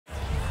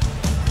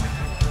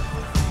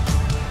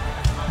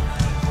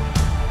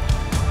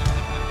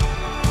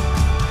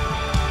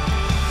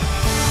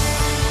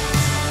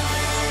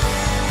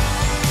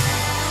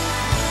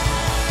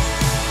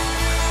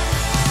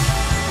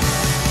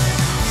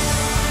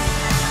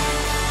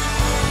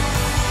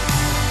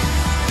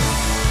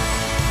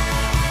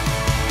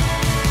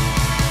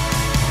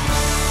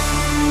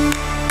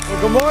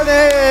Good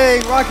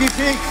morning, Rocky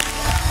Peak.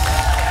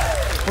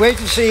 Great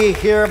to see you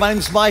here. My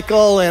name's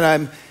Michael, and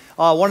I'm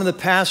one of the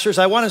pastors.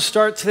 I want to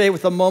start today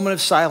with a moment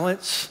of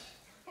silence.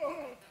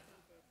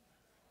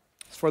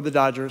 It's for the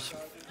Dodgers.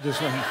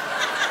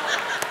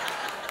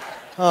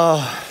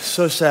 Oh,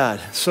 so sad.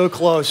 So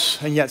close,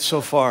 and yet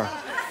so far.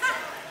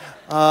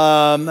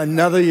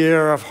 Another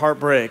year of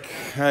heartbreak.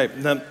 All right.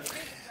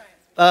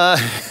 Yeah,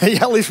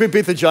 at least we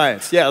beat the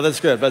Giants. Yeah,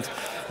 that's good.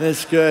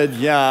 That's good,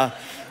 yeah.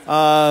 Hey,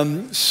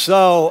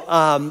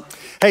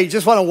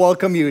 just want to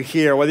welcome you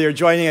here, whether you're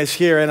joining us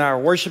here in our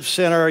worship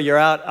center, you're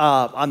out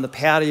on the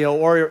patio,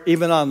 or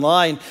even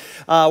online.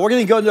 We're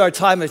going to go into our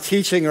time of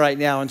teaching right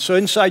now. And so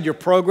inside your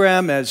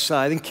program, as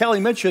I think Kelly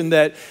mentioned,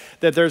 that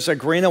there's a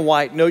green and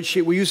white note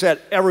sheet. We use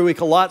that every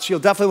week a lot, so you'll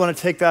definitely want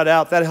to take that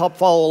out. That'll help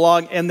follow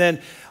along. And then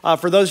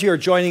for those of you who are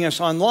joining us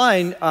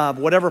online,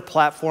 whatever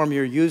platform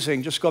you're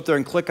using, just go up there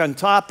and click on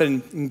top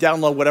and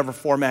download whatever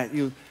format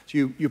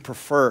you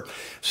prefer.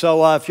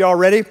 So if you're all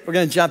ready, we're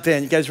going to jump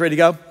in. You guys ready to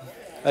go?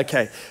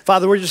 Okay.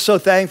 Father, we're just so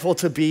thankful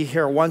to be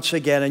here once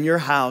again in your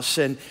house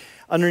and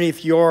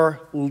underneath your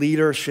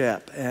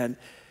leadership. And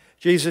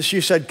Jesus,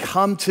 you said,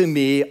 come to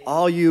me,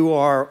 all you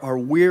are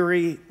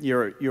weary,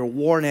 you're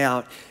worn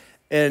out,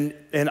 and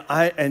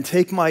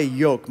take my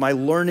yoke, my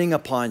learning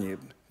upon you.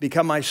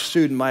 Become my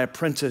student, my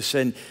apprentice,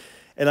 and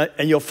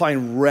you'll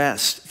find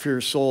rest for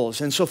your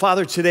souls. And so,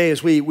 Father, today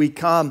as we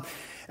come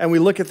and we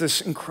look at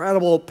this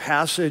incredible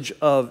passage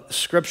of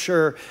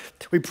Scripture,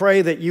 we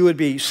pray that you would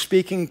be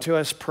speaking to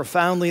us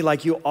profoundly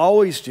like you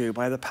always do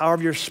by the power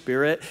of your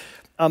Spirit,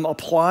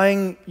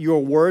 applying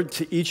your word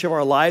to each of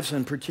our lives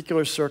in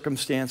particular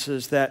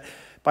circumstances, that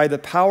by the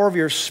power of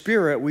your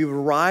Spirit, we would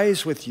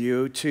rise with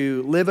you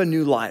to live a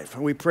new life.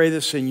 And we pray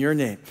this in your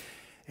name.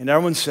 And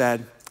everyone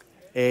said,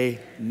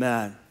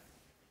 amen.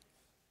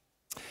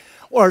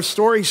 Well, our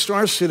story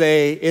starts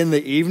today in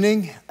the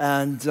evening,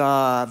 and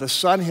the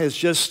sun has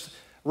just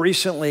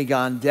recently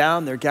gone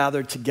down. They're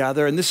gathered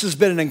together, and this has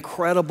been an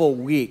incredible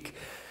week.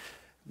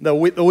 The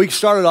week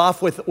started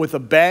off with a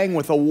bang,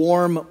 with a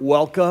warm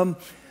welcome,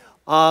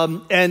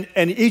 and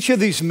each of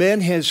these men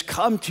has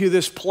come to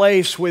this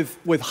place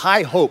with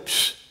high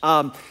hopes,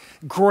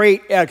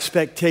 great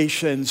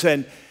expectations,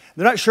 and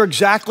they're not sure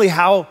exactly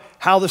how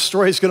the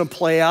story is going to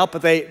play out,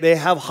 but they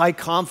have high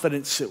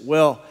confidence it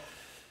will.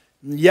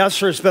 Yes,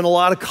 there's been a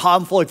lot of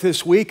conflict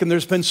this week, and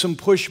there's been some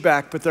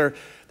pushback, but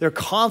they're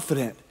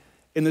confident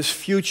in this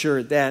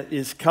future that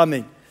is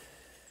coming.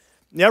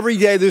 Every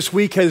day this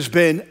week has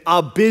been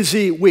a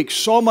busy week.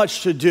 So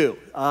much to do,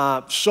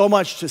 so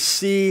much to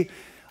see,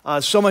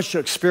 so much to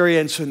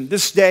experience, and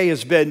this day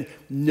has been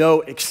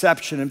no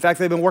exception. In fact,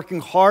 they've been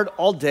working hard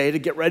all day to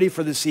get ready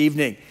for this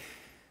evening.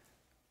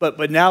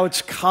 But now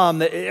it's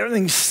come.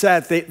 Everything's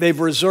set. They've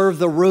reserved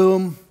the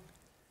room.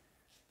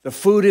 The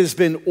food has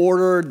been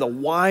ordered. The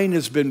wine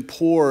has been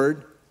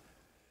poured.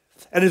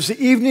 And as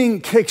the evening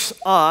kicks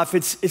off,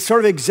 it's sort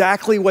of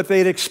exactly what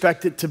they'd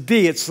expect it to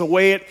be. It's the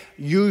way it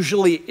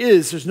usually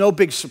is. There's no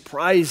big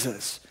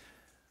surprises.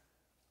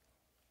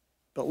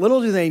 But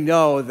little do they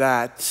know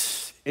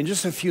that in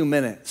just a few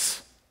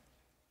minutes,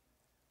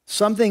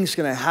 something's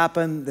going to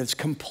happen that's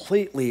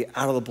completely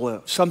out of the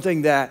blue.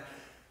 Something that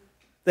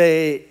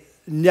they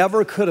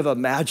never could have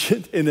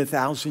imagined in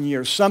 1,000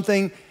 years.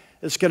 Something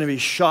that's going to be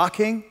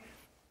shocking.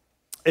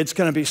 It's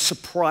going to be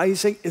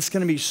surprising. It's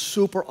going to be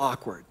super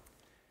awkward.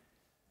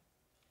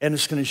 And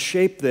it's going to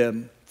shape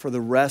them for the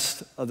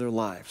rest of their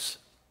lives.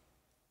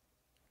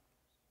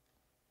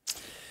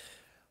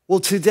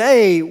 Well,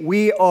 today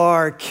we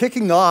are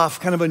kicking off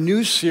kind of a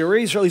new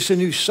series, or at least a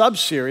new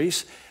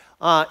sub-series,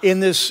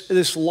 in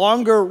this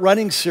longer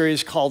running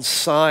series called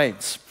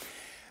Signs.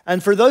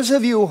 And for those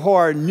of you who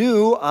are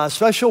new,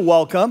 special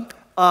welcome.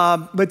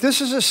 But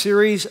this is a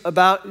series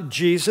about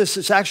Jesus.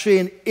 It's actually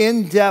an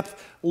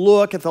in-depth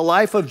look at the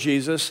life of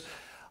Jesus,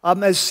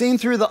 as seen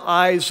through the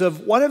eyes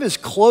of one of his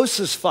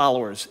closest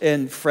followers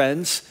and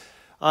friends,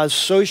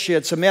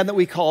 associates, a man that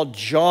we call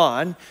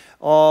John,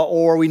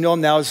 or we know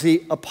him now as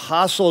the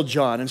Apostle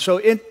John. And so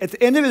at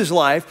the end of his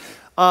life,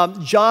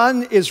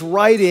 John is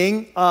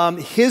writing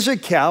his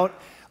account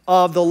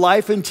of the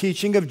life and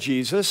teaching of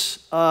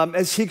Jesus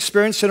as he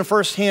experienced in a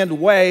firsthand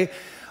way,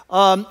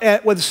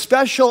 with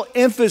special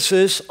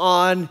emphasis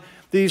on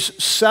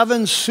these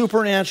 7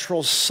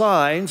 supernatural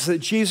signs that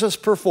Jesus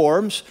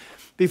performs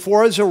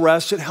before his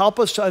arrest that help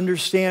us to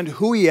understand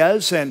who he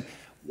is and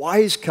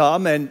why he's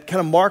come, and kind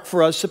of mark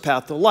for us the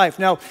path to life.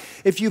 Now,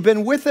 if you've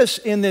been with us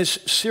in this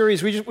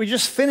series, we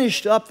just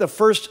finished up the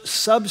first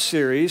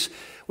sub-series,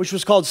 which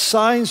was called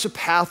Signs, the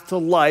Path to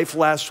Life,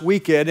 last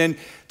weekend. And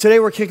today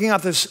we're kicking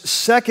off this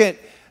second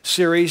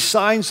series,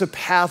 Signs, the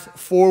Path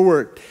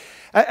Forward.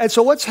 And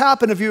so what's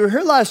happened, if you were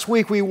here last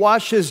week, we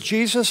watched as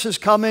Jesus has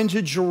come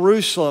into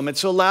Jerusalem.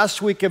 It's the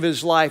last week of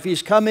his life.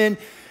 He's come in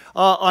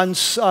on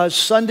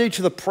Sunday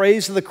to the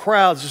praise of the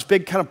crowds, this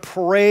big kind of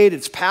parade.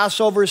 It's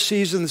Passover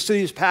season. The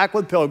city is packed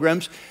with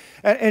pilgrims.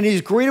 And he's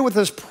greeted with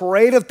this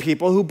parade of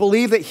people who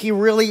believe that he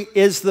really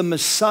is the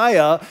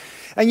Messiah.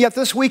 And yet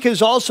this week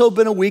has also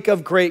been a week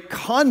of great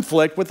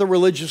conflict with the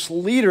religious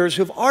leaders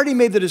who've already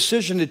made the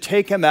decision to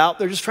take him out.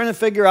 They're just trying to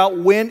figure out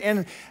when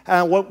and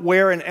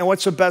where and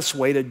what's the best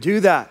way to do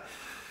that.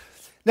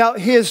 Now,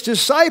 his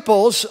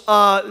disciples,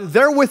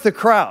 they're with the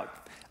crowd.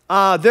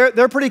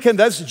 They're pretty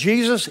convinced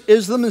Jesus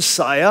is the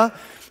Messiah.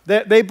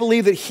 They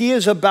believe that he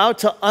is about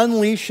to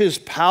unleash his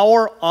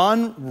power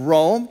on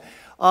Rome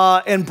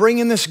and bring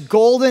in this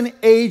golden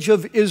age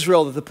of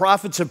Israel that the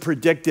prophets have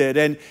predicted,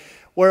 and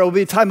where it will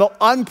be a time of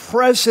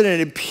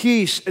unprecedented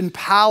peace and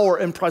power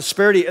and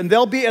prosperity. And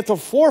they'll be at the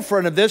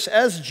forefront of this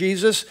as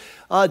Jesus'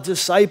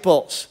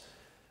 disciples.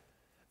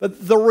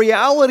 But the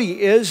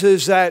reality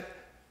is that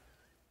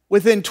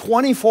within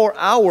 24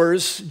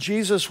 hours,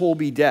 Jesus will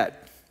be dead.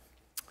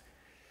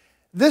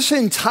 This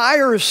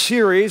entire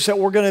series that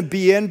we're going to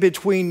be in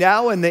between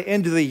now and the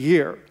end of the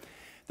year,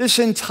 this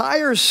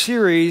entire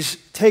series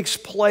takes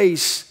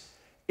place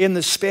in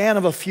the span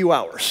of a few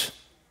hours.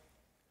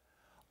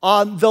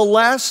 On the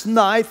last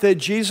night that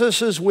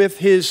Jesus is with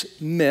his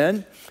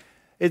men,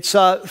 it's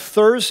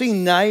Thursday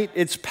night,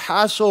 it's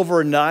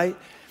Passover night.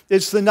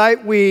 It's the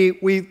night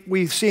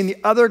we've seen the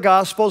other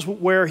Gospels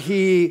where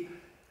he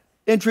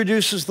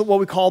introduces what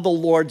we call the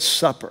Lord's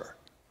Supper,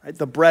 right?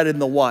 The bread and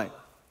the wine.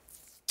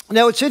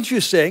 Now, it's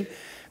interesting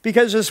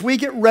because as we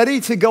get ready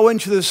to go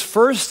into this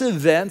first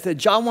event that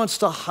John wants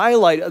to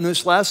highlight on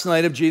this last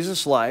night of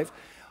Jesus' life,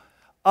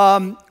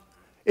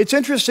 it's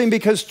interesting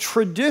because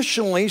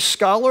traditionally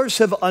scholars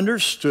have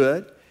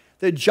understood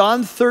that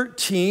John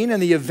 13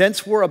 and the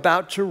events we're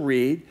about to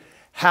read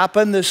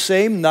happened the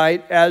same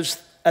night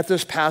as at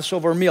this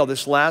Passover meal,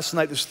 this last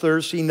night, this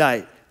Thursday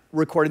night,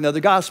 recording the other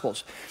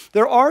Gospels.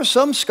 There are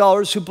some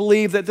scholars who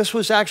believe that this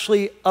was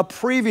actually a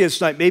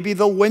previous night, maybe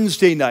the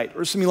Wednesday night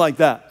or something like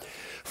that.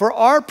 For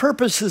our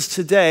purposes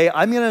today,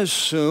 I'm going to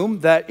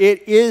assume that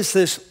it is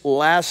this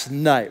last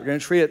night. We're going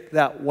to treat it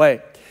that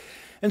way.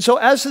 And so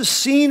as the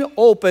scene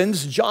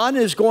opens, John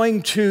is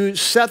going to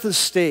set the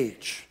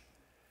stage.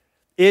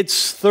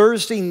 It's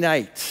Thursday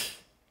night.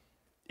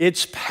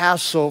 It's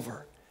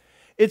Passover.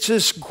 It's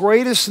this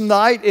greatest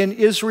night in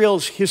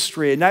Israel's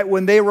history, a night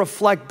when they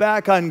reflect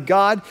back on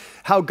God,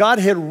 how God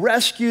had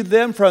rescued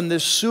them from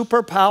this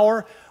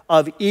superpower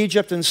of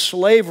Egypt and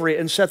slavery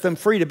and set them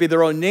free to be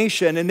their own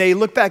nation. And they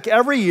look back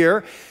every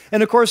year,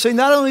 and of course they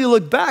not only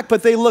look back,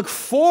 but they look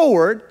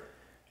forward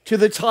to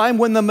the time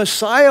when the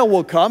Messiah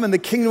will come and the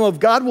kingdom of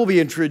God will be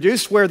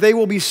introduced, where they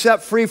will be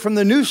set free from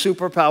the new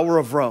superpower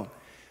of Rome.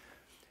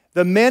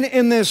 The men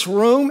in this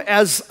room,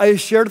 as I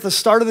shared at the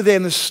start of the day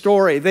in the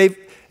story,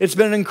 it's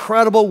been an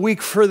incredible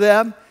week for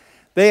them.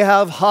 They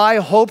have high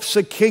hopes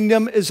the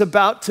kingdom is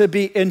about to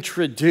be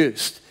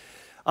introduced.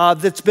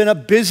 It's been a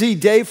busy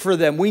day for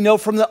them. We know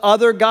from the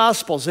other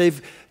Gospels,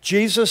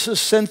 Jesus has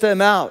sent them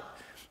out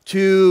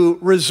to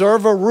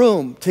reserve a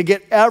room, to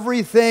get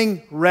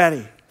everything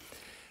ready.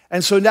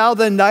 And so now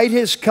the night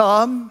has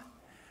come.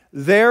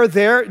 They're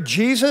there.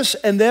 Jesus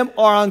and them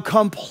are on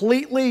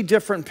completely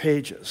different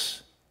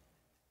pages.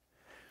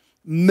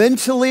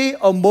 Mentally,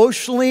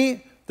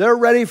 emotionally, they're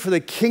ready for the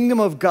kingdom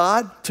of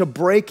God to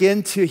break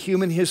into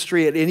human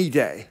history at any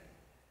day.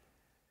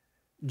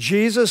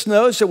 Jesus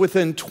knows that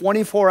within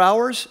 24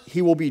 hours,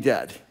 he will be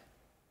dead,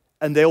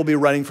 and they will be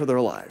running for their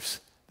lives.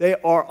 They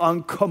are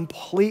on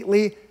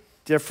completely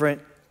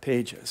different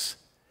pages.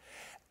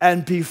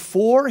 And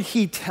before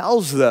he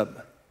tells them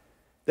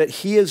that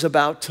he is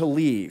about to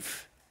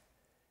leave,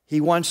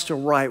 he wants to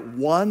write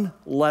one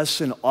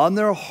lesson on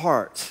their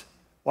hearts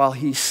while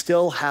he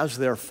still has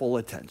their full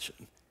attention.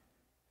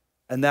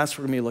 And that's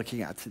what we're going to be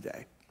looking at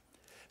today.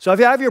 So if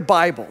you have your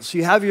Bibles,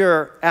 you have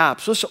your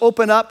apps, let's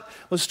open up,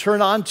 let's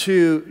turn on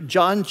to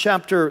John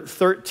chapter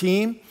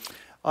 13.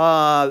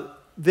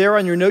 There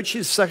on your note sheet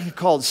is a section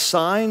called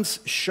Signs,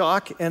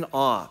 Shock, and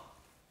Awe.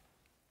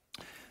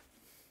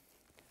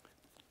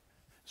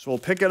 So we'll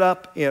pick it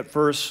up at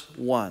verse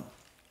 1.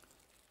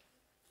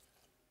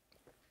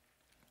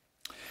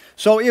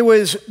 So it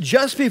was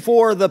just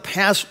before the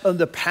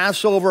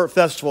Passover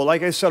festival.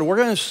 Like I said, we're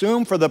going to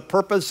assume for the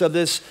purpose of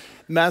this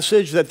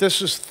message that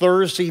this is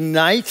Thursday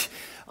night.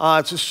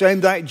 It's the same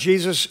night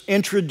Jesus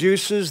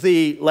introduces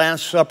the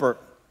Last Supper.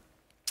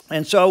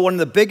 And so one of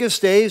the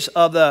biggest days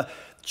of the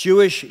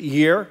Jewish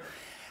year.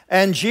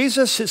 And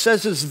Jesus, it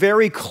says, is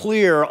very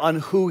clear on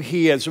who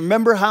he is.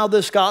 Remember how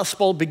this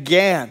gospel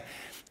began.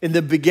 In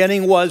the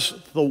beginning was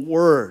the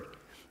Word.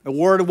 The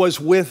Word was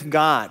with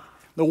God.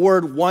 The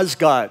Word was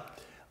God.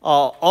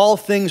 All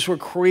things were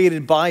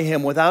created by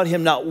him. Without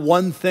him, not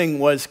one thing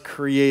was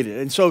created.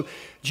 And so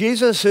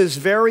Jesus is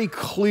very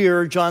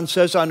clear, John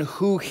says, on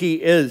who he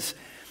is.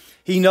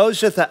 He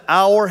knows that the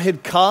hour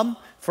had come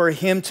for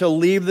him to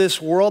leave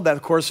this world, that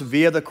of course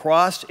via the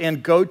cross,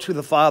 and go to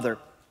the Father.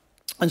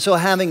 And so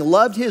having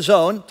loved his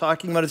own,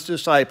 talking about his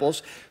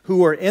disciples, who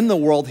were in the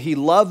world, he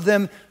loved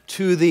them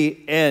to the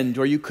end.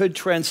 Or you could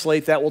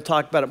translate that, we'll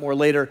talk about it more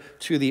later,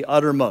 to the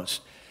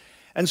uttermost.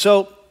 And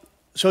so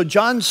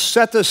John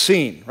set the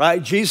scene,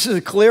 right? Jesus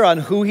is clear on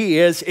who he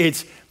is.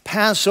 It's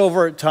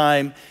Passover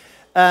time.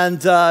 And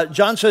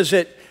John says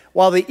that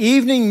while the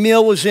evening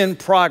meal was in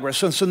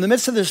progress. And so in the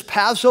midst of this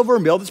Passover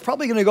meal, that's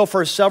probably going to go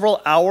for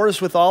several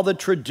hours with all the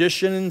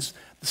traditions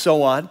and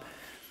so on.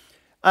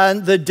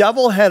 And the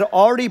devil had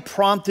already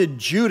prompted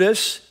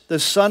Judas, the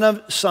son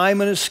of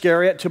Simon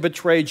Iscariot, to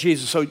betray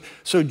Jesus.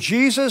 So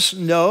Jesus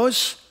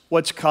knows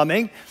what's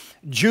coming.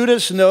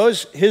 Judas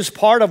knows his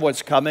part of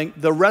what's coming.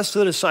 The rest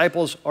of the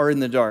disciples are in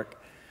the dark.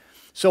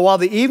 So while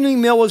the evening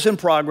meal was in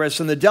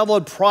progress and the devil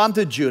had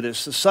prompted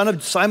Judas, the son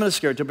of Simon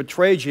Iscariot, to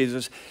betray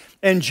Jesus,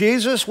 and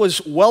Jesus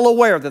was well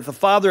aware that the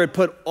Father had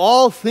put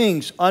all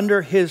things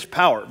under his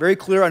power, very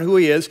clear on who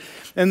he is,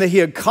 and that he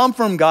had come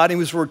from God and he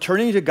was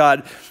returning to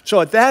God. So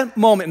at that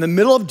moment, in the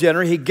middle of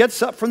dinner, he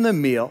gets up from the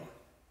meal.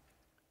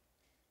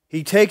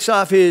 He takes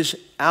off his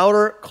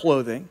outer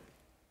clothing.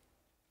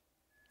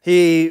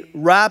 He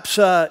wraps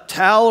a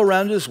towel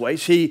around his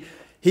waist. He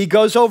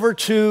goes over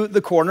to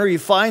the corner. He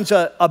finds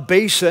a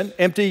basin,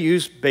 empty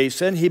used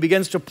basin. He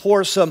begins to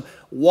pour some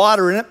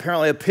water in it,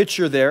 apparently a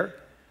pitcher there.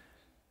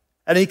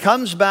 And he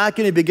comes back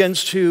and he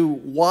begins to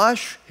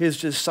wash his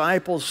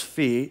disciples'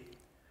 feet,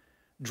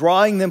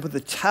 drying them with the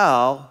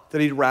towel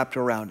that he'd wrapped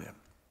around him.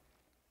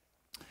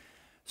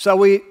 So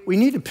we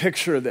need to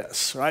picture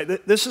this, right?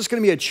 This is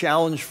going to be a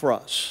challenge for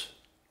us,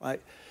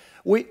 right?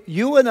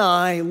 You and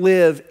I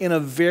live in a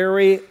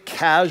very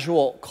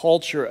casual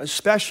culture,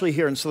 especially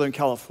here in Southern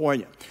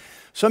California.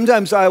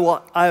 Sometimes I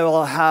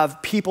will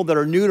have people that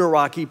are new to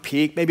Rocky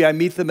Peak. Maybe I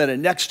meet them at a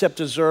Next Step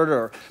dessert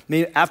or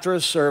maybe after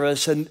a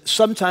service, and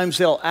sometimes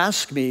they'll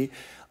ask me,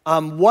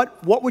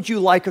 what would you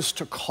like us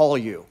to call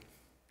you?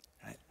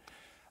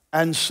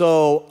 And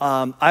so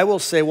I will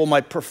say, well,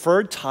 my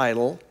preferred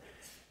title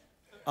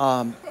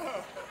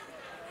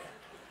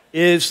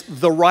is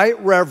the Right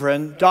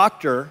Reverend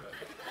Dr.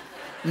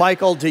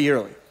 Michael D.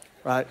 Yearley,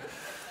 right?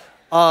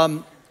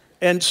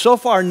 And so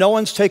far, no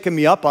one's taken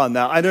me up on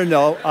that. I don't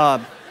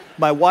know.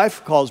 My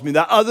wife calls me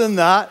that. Other than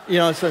that, you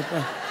know, it's like,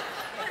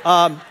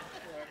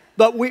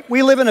 but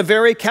we live in a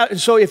very,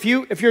 so if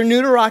you're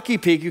new to Rocky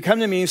Peak, you come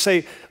to me and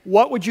say,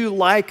 what would you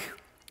like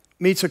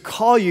me to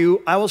call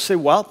you? I will say,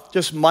 well,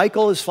 just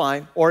Michael is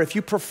fine. Or if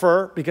you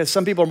prefer, because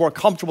some people are more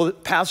comfortable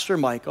with Pastor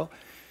Michael.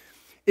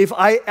 If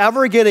I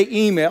ever get an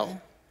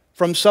email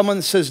from someone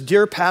that says,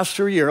 Dear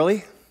Pastor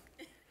Yearley,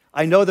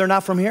 I know they're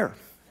not from here,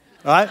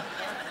 right?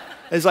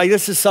 It's like,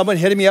 this is someone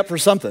hitting me up for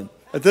something.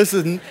 But this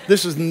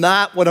is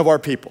not one of our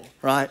people,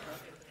 right?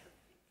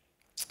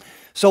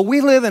 So we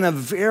live in a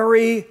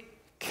very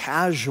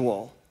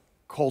casual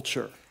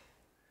culture.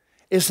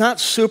 It's not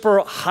super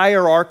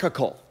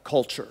hierarchical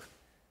culture.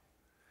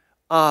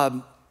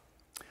 The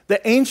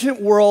ancient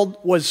world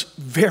was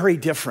very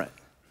different.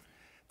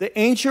 The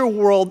ancient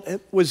world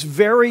was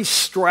very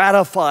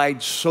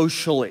stratified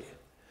socially.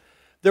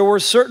 There were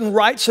certain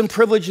rights and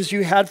privileges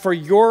you had for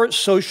your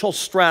social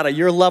strata,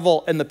 your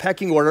level in the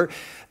pecking order,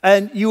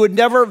 and you would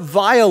never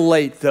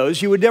violate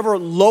those. You would never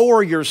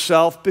lower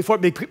yourself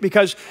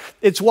because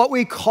it's what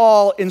we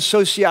call in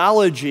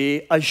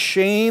sociology a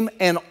shame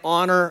and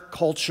honor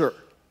culture.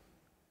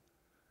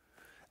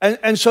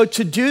 And so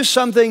to do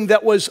something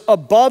that was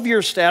above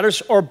your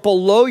status or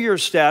below your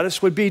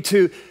status would be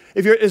to,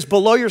 if it's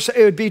below your,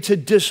 it would be to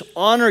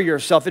dishonor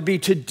yourself. It'd be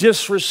to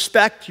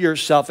disrespect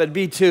yourself. It'd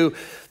be to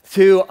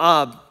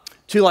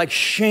like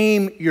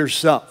shame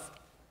yourself.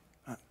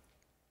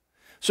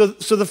 So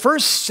the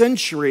first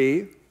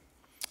century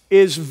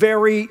is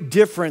very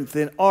different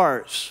than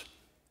ours.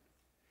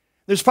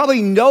 There's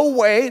probably no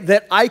way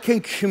that I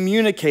can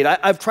communicate.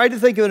 I've tried to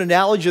think of an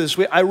analogy this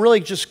way. I really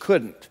just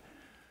couldn't.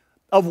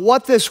 Of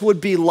what this would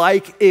be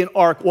like in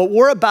what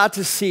we're about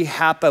to see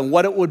happen,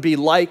 what it would be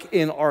like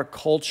in our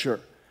culture.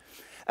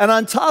 And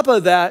on top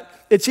of that,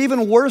 it's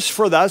even worse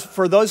for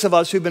those of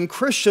us who've been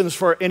Christians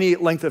for any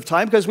length of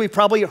time, because we've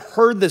probably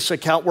heard this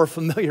account, we're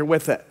familiar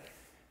with it.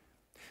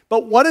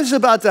 But what is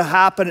about to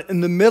happen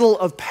in the middle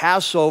of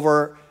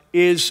Passover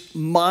is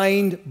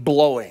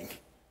mind-blowing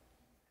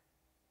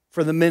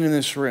for the men in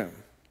this room.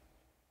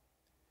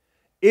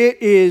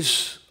 It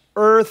is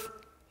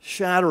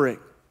earth-shattering.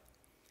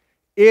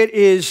 It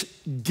is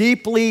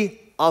deeply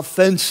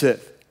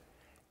offensive.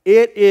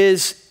 It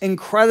is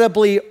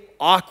incredibly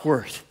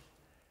awkward.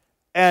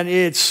 And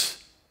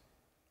it's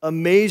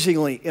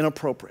amazingly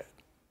inappropriate.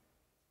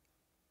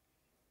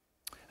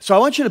 So I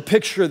want you to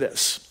picture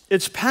this.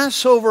 It's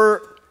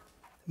Passover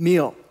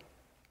meal.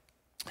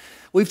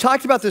 We've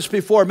talked about this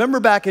before. Remember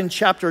back in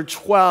chapter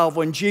 12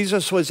 when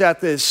Jesus was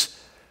at this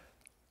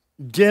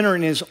dinner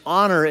in his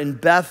honor in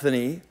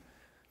Bethany,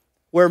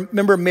 where,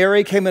 remember,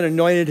 Mary came and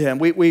anointed him.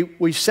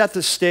 We set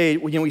the stage,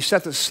 we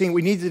set the scene.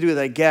 We need to do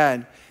that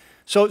again.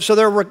 So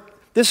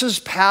this is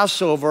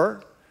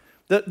Passover.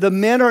 The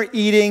men are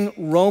eating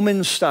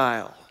Roman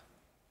style,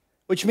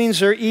 which means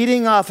they're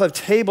eating off a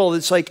table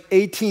that's like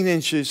 18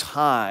 inches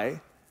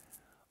high.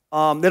 They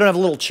don't have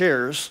little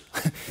chairs.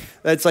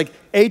 It's like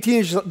 18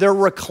 inches. They're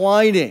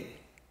reclining.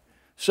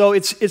 So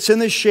it's in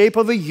the shape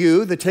of a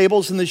U. The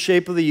table's in the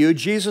shape of the U.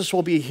 Jesus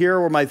will be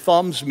here where my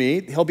thumbs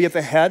meet. He'll be at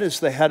the head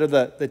as the head of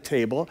the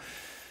table.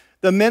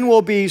 The men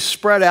will be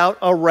spread out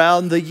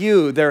around the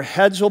U. Their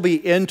heads will be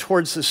in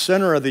towards the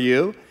center of the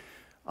U.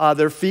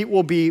 Their feet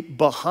will be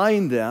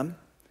behind them.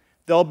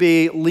 They'll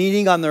be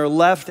leaning on their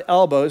left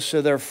elbows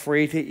so they're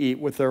free to eat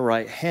with their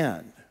right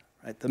hand.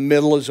 Right? The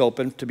middle is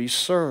open to be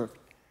served.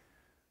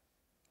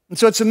 And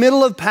so it's the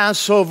middle of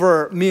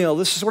Passover meal.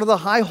 This is one of the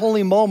high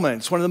holy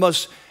moments, one of the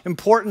most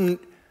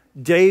important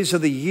days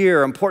of the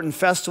year, important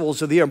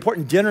festivals of the year,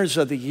 important dinners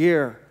of the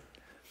year.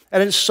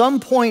 And at some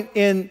point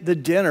in the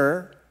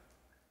dinner,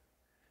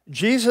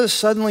 Jesus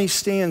suddenly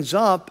stands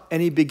up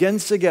and he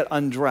begins to get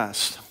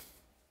undressed.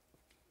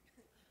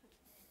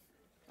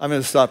 I'm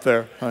going to stop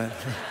there.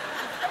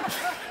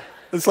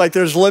 It's like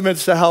there's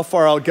limits to how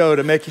far I'll go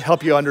to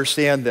help you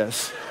understand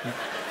this.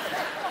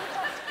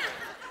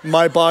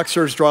 My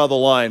boxers draw the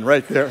line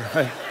right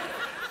there.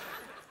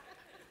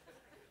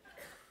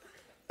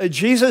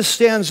 Jesus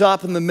stands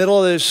up in the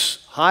middle of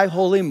this high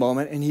holy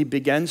moment and he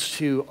begins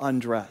to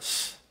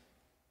undress.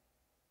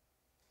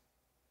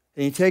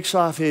 And he takes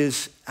off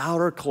his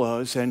outer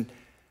clothes and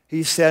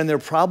he's standing there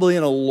probably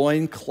in a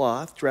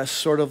loincloth, dressed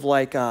sort of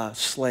like a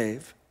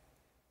slave.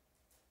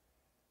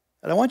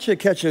 And I want you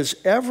to catch this.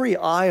 Every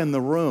eye in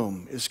the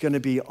room is going to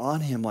be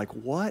on him like,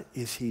 what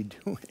is he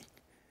doing?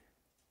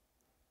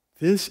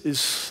 This is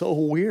so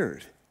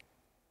weird.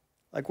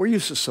 Like, we're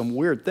used to some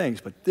weird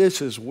things, but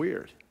this is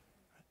weird.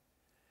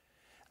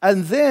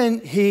 And then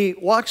he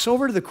walks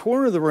over to the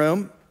corner of the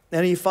room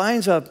and he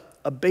finds a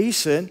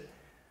basin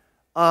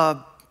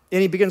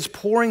and he begins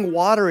pouring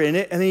water in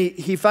it, and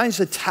he finds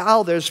a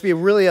towel. There's to be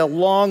really a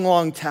long,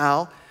 long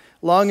towel,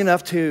 long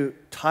enough to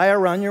tie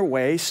around your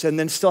waist and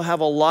then still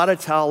have a lot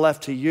of towel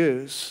left to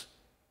use.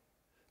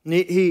 And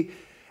he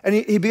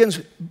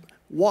begins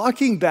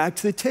walking back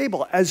to the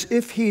table as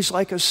if he's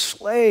like a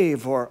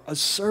slave or a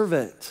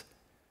servant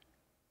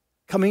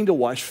coming to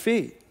wash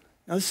feet.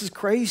 Now, this is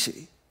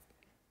crazy.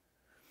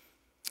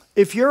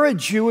 If you're a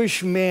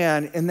Jewish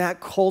man in that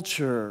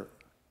culture,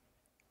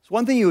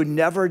 one thing you would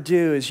never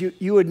do is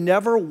you would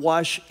never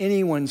wash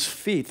anyone's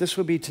feet. This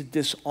would be to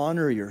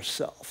dishonor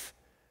yourself.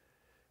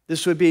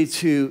 This would be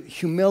to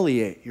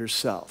humiliate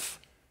yourself.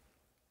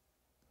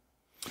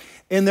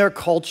 In their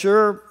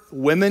culture,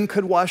 women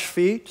could wash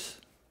feet,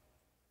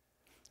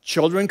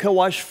 children could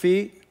wash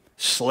feet,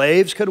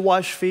 slaves could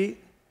wash feet.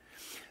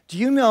 Do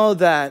you know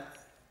that,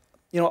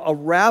 a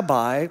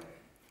rabbi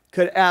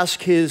could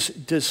ask his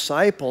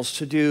disciples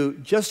to do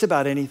just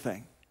about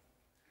anything?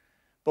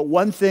 But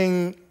one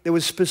thing that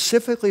was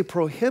specifically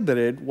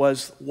prohibited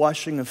was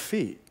washing of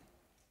feet,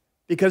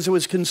 because it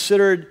was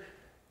considered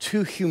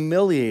too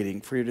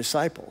humiliating for your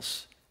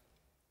disciples.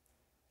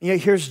 And yet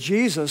here's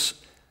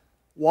Jesus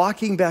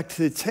walking back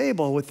to the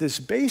table with this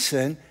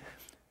basin,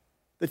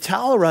 the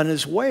towel around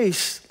his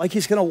waist, like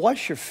he's going to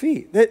wash your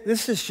feet.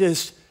 This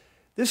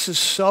is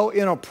so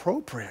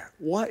inappropriate.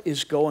 What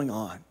is going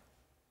on?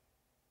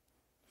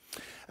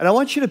 And I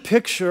want you to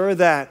picture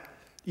that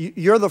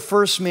you're the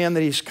first man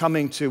that he's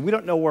coming to. We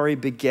don't know where he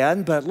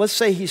began, but let's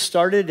say he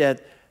started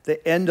at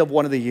the end of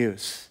one of the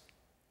U's.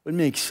 Would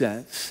make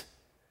sense.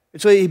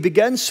 And so he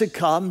begins to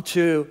come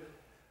to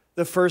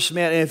the first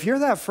man. And if you're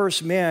that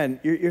first man,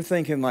 you're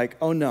thinking like,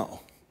 oh no,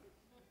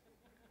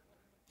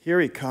 here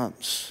he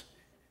comes.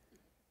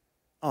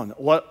 Oh no,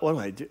 what do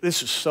I do?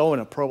 This is so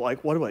inappropriate.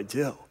 Like, what do I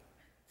do?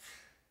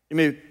 You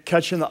may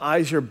catch in the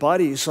eyes of your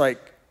buddy. He's like,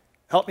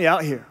 help me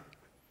out here.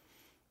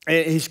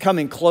 And he's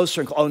coming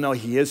closer. And, oh no,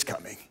 he is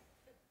coming.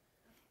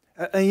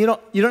 And you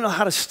don't know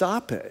how to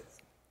stop it.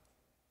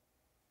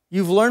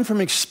 You've learned from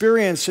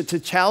experience that to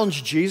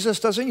challenge Jesus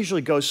doesn't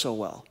usually go so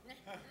well.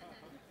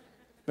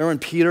 Remember when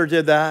Peter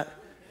did that?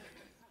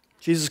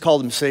 Jesus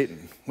called him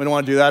Satan. We don't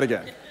want to do that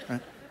again.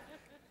 Right?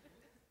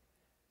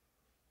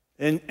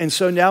 And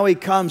so now he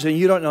comes and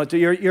you don't know,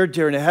 you're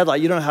deer in the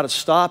headlight. You don't know how to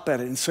stop it.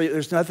 And so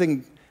there's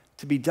nothing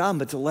to be done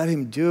but to let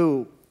him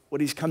do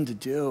what he's come to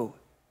do.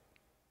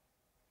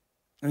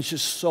 And it's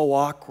just so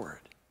awkward.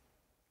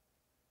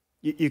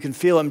 You can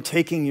feel him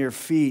taking your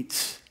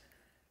feet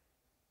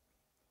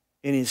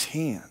in his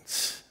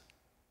hands.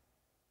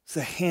 It's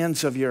the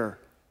hands of your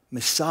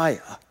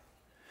Messiah.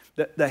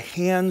 The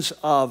hands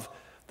of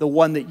the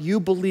one that you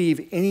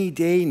believe any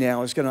day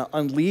now is going to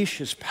unleash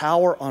his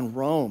power on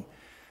Rome.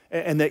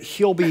 And that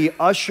he'll be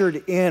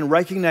ushered in,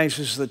 recognized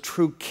as the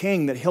true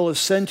king, that he'll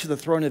ascend to the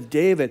throne of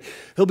David.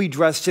 He'll be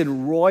dressed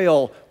in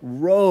royal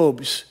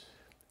robes.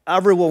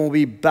 Everyone will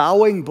be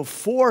bowing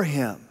before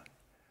him.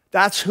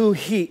 That's who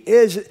he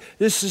is.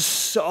 This is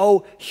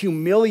so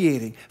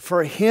humiliating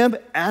for him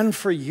and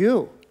for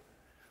you.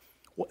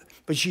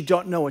 But you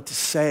don't know what to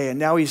say. And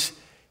now he's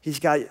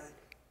got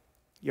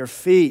your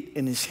feet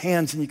in his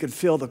hands, and you can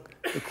feel the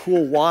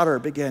cool water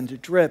begin to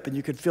drip, and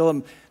you can feel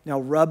him now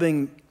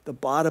rubbing the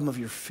bottom of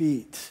your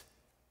feet,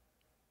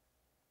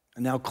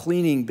 and now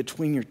cleaning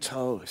between your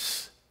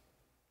toes.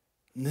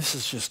 And this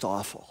is just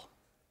awful.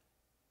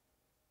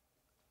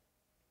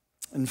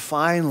 And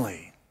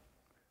finally,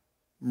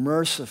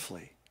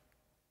 mercifully,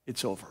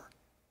 it's over.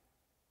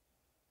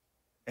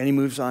 And he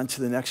moves on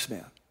to the next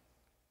man.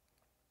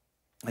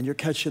 And you're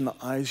catching the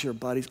eyes of your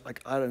buddies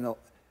like, I don't know.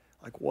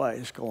 Like, what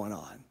is going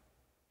on?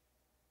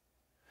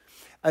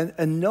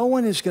 And no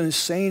one is going to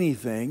say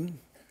anything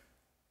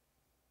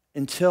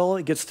until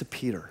it gets to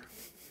Peter.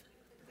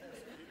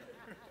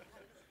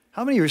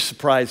 How many of you are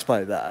surprised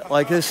by that?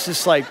 Like, it's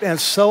just like, man,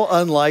 it's so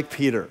unlike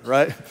Peter,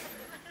 right?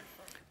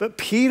 But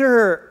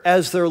Peter,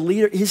 as their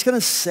leader, he's going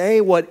to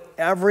say what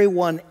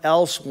everyone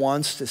else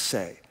wants to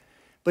say.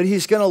 But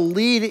he's going to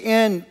lead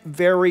in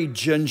very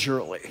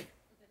gingerly,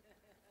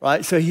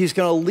 right? So he's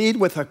going to lead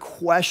with a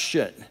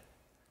question.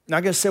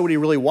 Not going to say what he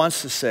really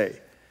wants to say.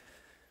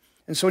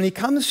 And so when he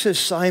comes to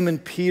Simon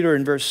Peter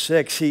in verse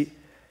 6, he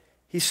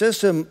says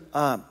to him,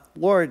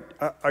 Lord,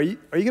 are you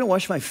going to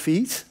wash my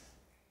feet?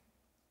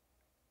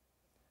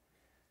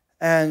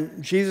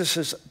 And Jesus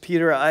says,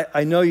 Peter,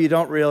 I know you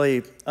don't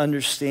really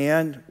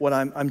understand what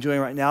I'm doing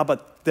right now,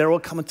 but there will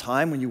come a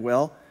time when you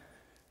will.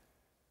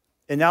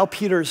 And now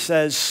Peter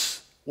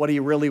says what he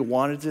really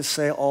wanted to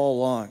say all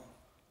along.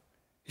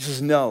 He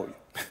says, no,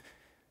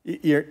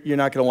 you're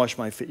not going to wash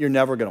my feet. You're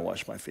never going to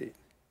wash my feet.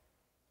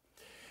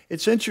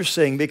 It's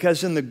interesting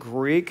because in the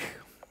Greek,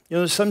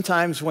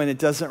 sometimes when it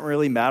doesn't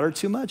really matter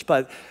too much,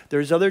 but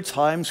there's other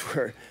times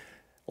where,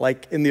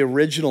 like in the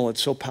original,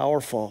 it's so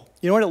powerful.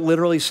 You know what it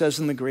literally says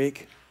in the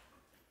Greek?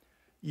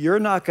 You're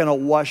not going to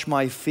wash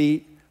my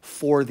feet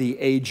for the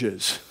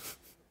ages,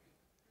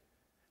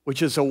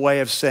 which is a way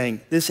of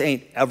saying this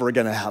ain't ever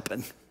going to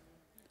happen.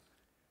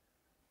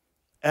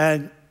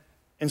 And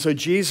so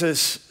Jesus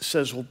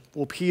says,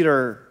 well,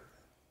 Peter,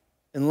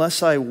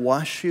 unless I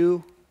wash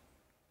you,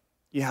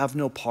 you have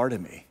no part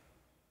of me.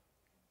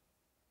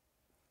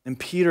 And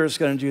Peter is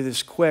going to do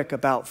this quick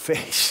about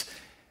face.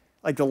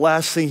 Like the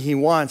last thing he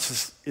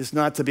wants is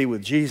not to be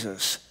with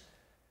Jesus.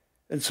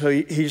 And so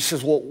he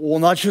says, well,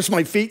 not just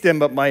my feet then,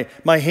 but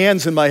my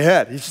hands and my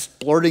head. He's just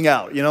blurting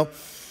out,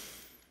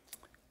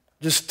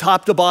 just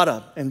top to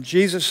bottom. And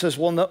Jesus says,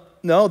 well,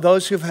 no,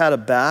 those who've had a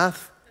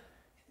bath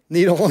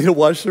need only to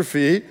wash their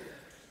feet.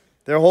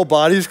 Their whole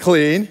body's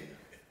clean.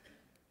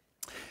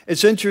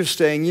 It's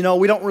interesting,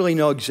 we don't really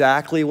know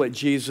exactly what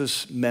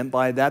Jesus meant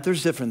by that.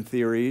 There's different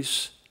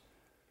theories.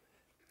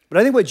 But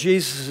I think what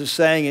Jesus is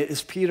saying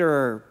is,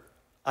 Peter,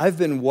 I've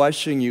been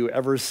washing you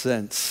ever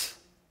since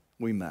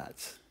we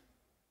met.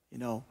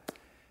 When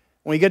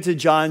we get to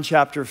John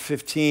chapter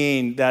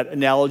 15, that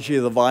analogy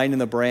of the vine and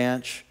the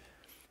branch,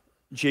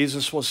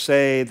 Jesus will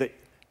say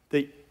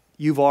that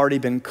you've already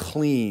been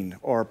cleaned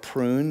or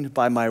pruned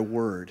by my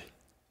word.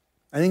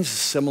 I think it's a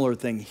similar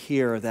thing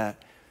here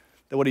that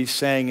what he's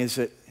saying is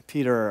that,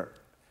 Peter,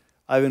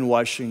 I've been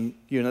washing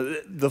you.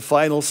 The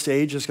final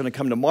stage is going to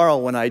come tomorrow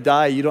when I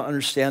die. You don't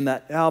understand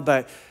that now,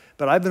 but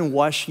I've been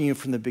washing you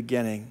from the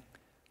beginning.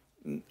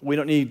 We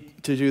don't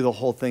need to do the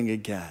whole thing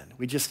again.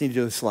 We just need to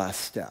do this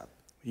last step.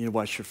 You need to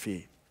wash your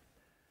feet.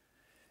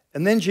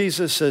 And then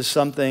Jesus says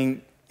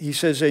something. He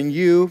says, and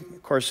you,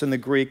 of course, in the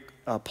Greek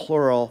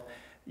plural,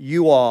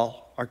 you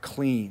all are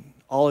clean.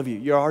 All of you,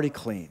 you're already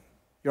clean.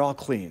 You're all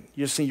clean.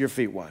 You just need your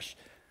feet washed.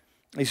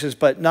 He says,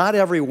 but not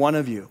every one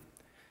of you.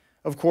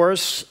 Of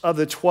course, of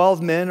the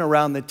 12 men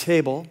around the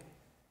table,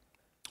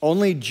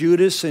 only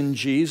Judas and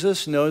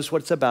Jesus knows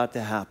what's about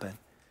to happen.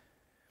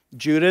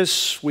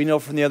 Judas, we know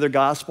from the other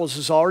Gospels,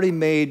 he's already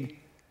made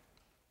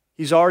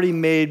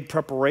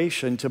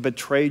preparation to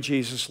betray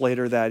Jesus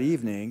later that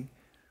evening.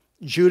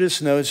 Judas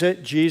knows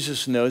it.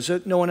 Jesus knows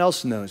it. No one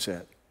else knows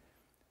it.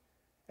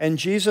 And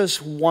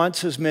Jesus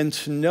wants his men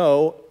to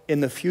know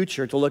in the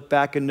future, to look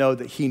back and know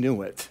that he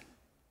knew it.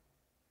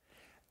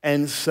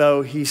 And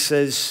so he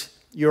says,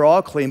 you're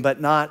all clean, but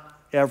not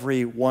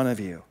every one of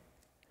you.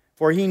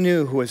 For he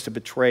knew who was to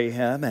betray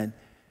him, and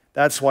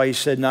that's why he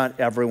said not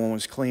everyone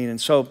was clean.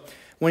 And so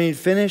when he'd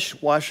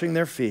finished washing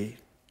their feet,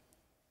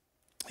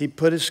 he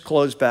put his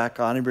clothes back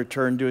on and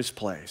returned to his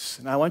place.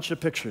 And I want you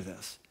to picture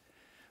this.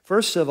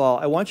 First of all,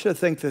 I want you to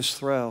think this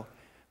through.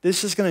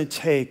 This is going to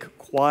take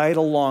quite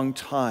a long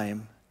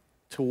time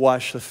to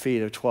wash the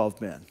feet of 12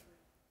 men.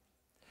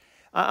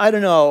 I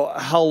don't know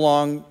how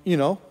long,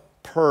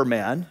 per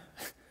man.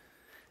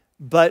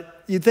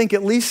 But you'd think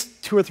at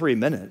least 2 or 3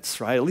 minutes,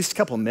 right? At least a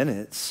couple of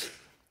minutes.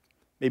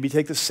 Maybe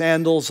take the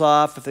sandals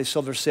off if they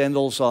still have their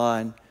sandals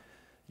on.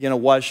 You're going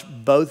to wash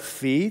both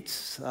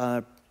feet,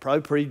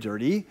 probably pretty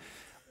dirty.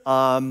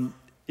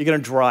 You're going to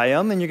dry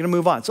them, and you're going to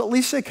move on. So at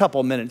least a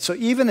couple of minutes. So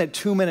even at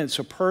 2 minutes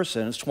a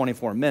person, it's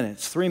 24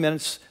 minutes. 3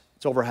 minutes,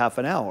 it's over half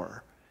an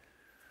hour.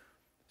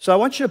 So I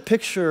want you to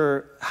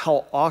picture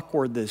how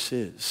awkward this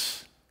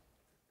is.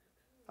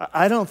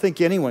 I don't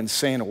think anyone's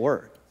saying a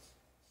word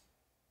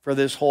for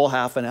this whole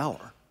half an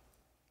hour.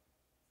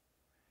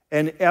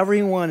 And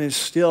everyone is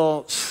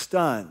still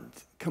stunned,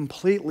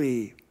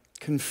 completely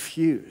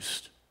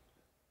confused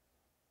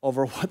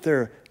over what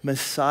their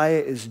Messiah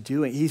is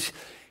doing.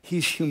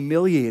 He's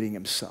humiliating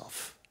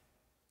himself.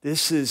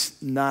 This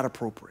is not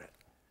appropriate.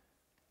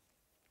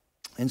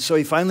 And so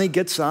he finally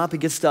gets up, he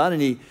gets done,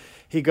 and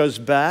he goes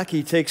back.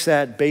 He takes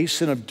that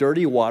basin of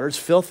dirty water. It's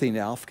filthy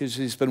now because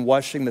he's been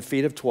washing the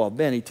feet of 12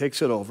 men. He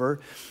takes it over.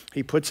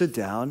 He puts it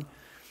down.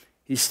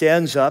 He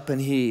stands up and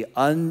he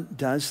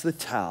undoes the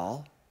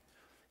towel.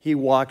 he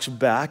walks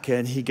back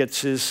and he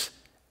gets his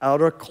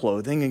outer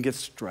clothing and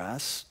gets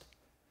dressed.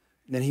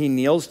 Then he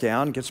kneels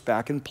down, gets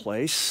back in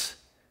place.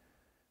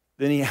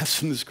 Then he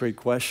asks him this great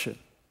question.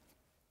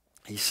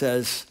 He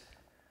says,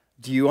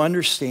 do you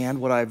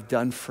understand what I've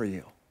done for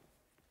you?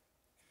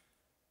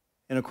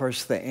 And of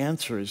course, the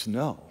answer is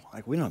no.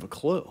 Like, we don't have a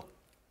clue.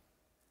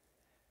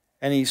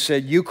 And he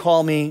said, you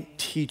call me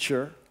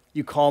teacher.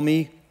 You call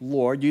me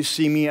Lord. You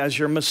see me as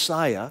your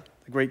Messiah,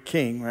 the great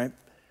king, right?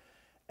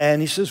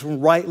 And he says,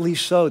 rightly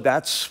so.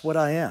 That's what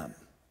I am.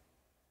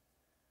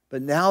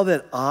 But now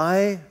that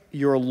I,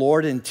 your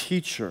Lord and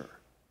teacher,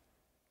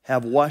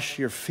 have washed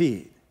your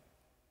feet,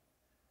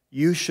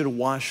 you should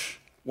wash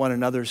one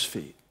another's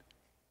feet.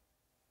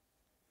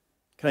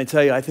 Can I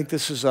tell you, I think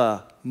this is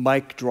a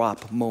mic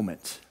drop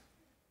moment.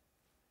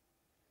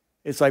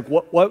 It's like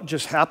what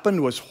just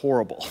happened was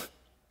horrible.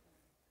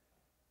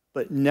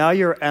 But now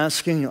you're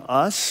asking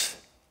us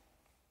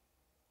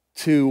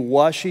to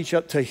wash each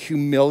other, to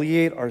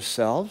humiliate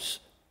ourselves,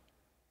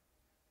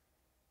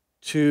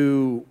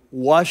 to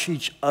wash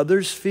each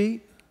other's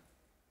feet.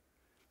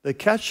 The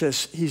catch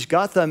is, he's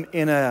got them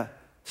in a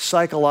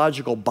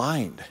psychological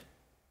bind.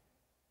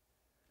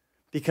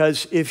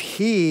 Because if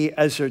he,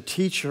 as their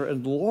teacher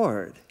and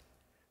Lord,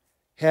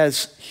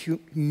 has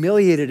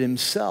humiliated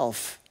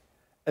himself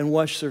and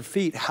washed their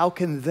feet, how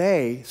can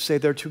they say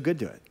they're too good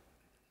to it?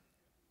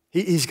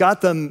 He's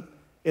got them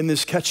in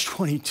this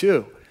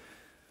catch-22.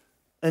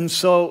 And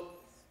so,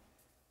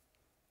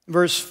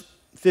 verse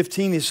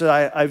 15, he said,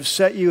 I've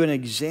set you an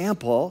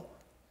example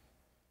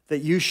that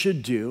you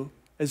should do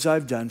as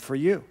I've done for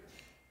you.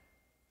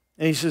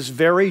 And he says,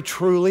 very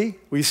truly,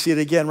 we see it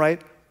again,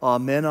 right?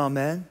 Amen,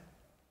 amen.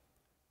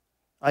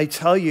 I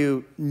tell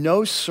you,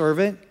 no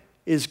servant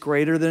is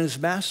greater than his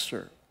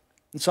master.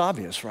 It's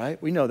obvious,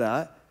 right? We know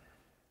that.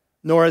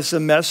 Nor is the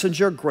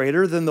messenger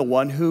greater than the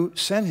one who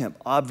sent him,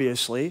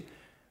 obviously.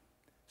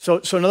 So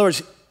in other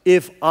words,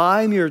 if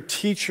I'm your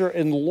teacher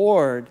and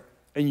Lord,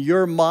 and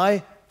you're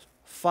my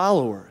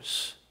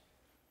followers,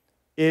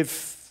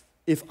 if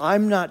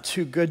I'm not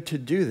too good to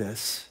do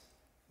this,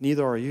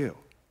 neither are you.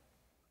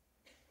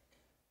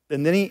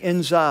 And then he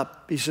ends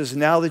up, he says,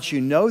 now that you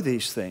know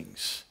these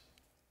things,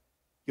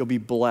 you'll be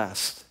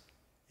blessed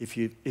if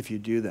you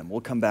do them.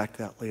 We'll come back to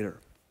that later.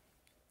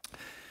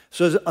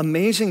 So it's an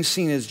amazing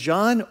scene as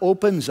John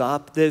opens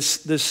up this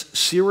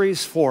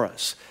series for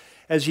us.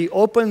 As he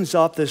opens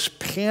up this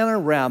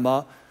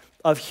panorama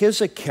of his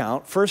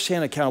account,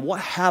 firsthand account of what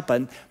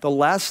happened the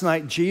last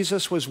night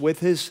Jesus was with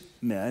his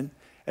men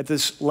at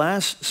this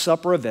Last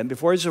Supper event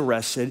before he's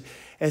arrested.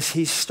 As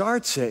he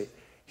starts it,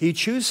 he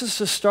chooses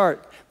to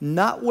start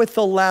not with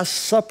the Last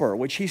Supper,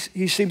 which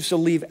he seems to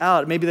leave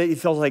out. Maybe that he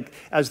feels like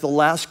as the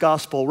last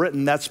gospel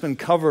written, that's been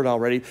covered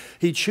already.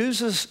 He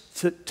chooses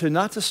to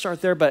not to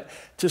start there, but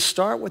to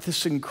start with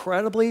this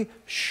incredibly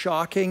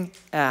shocking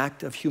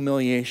act of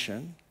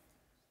humiliation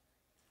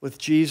with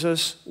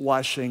Jesus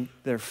washing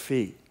their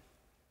feet.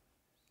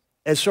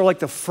 It's sort of like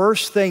the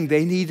first thing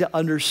they need to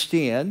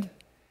understand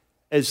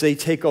as they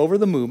take over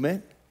the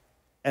movement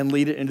and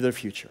lead it into their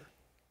future.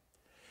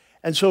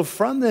 And so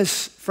from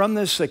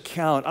this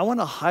account, I want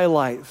to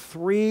highlight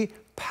three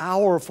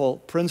powerful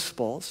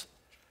principles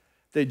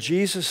that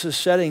Jesus is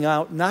setting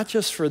out, not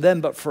just for them,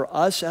 but for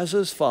us as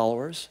his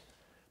followers.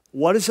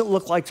 What does it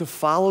look like to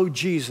follow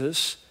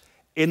Jesus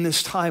in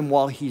this time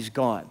while he's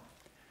gone?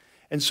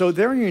 And so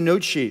there in your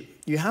note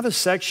sheet, you have a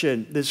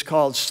section that's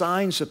called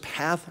Signs of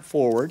Path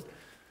Forward,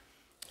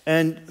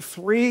 and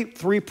three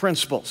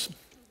principles.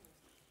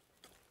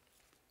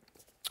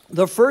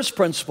 The first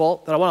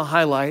principle that I want to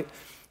highlight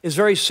is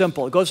very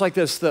simple. It goes like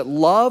this, that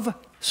love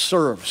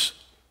serves.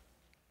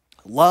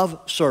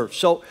 Love serves.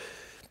 So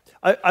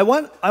I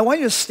want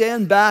you to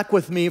stand back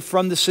with me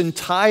from this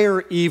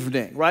entire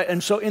evening, right?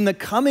 And so in the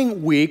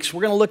coming weeks,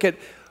 we're going to look at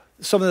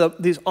some of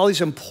all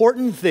these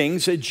important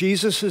things that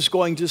Jesus is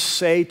going to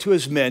say to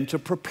his men to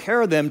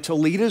prepare them to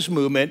lead his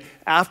movement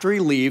after he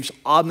leaves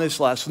on this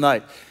last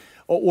night.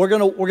 We're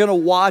going to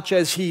watch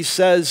as he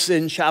says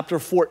in chapter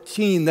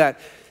 14 that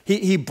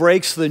he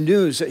breaks the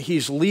news that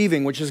he's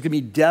leaving, which is going to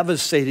be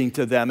devastating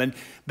to them, and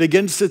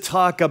begins to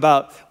talk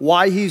about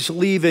why he's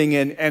leaving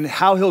and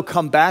how he'll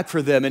come back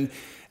for them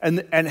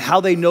and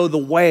how they know the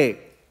way.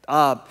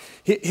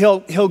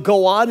 He'll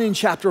go on in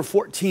chapter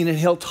 14 and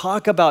he'll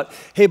talk about,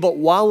 hey, but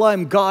while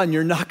I'm gone,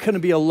 you're not going to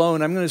be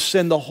alone. I'm going to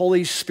send the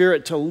Holy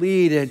Spirit to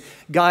lead and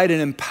guide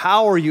and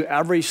empower you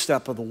every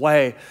step of the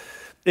way.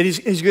 And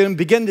he's going to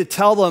begin to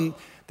tell them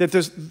that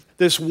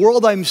this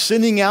world I'm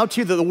sending out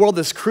to you, that the world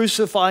that's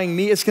crucifying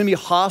me, it's going to be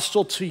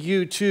hostile to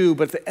you too.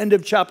 But at the end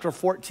of chapter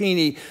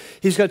 14,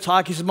 he's going to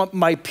talk, he says,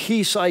 my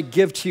peace I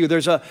give to you.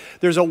 There's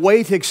a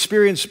way to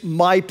experience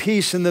my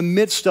peace in the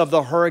midst of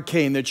the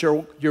hurricane that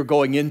you're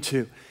going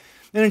into.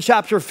 And in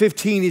chapter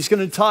 15, he's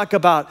going to talk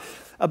about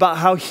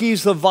how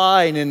he's the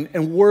vine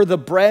and we're the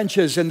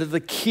branches, and that the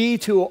key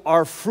to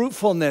our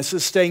fruitfulness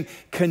is staying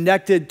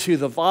connected to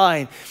the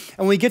vine.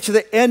 And when we get to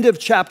the end of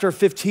chapter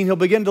 15, he'll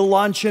begin to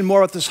launch in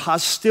more of this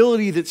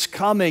hostility that's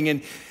coming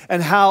and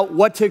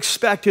what to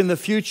expect in the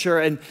future.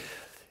 And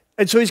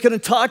And so he's going to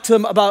talk to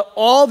them about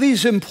all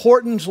these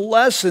important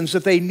lessons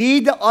that they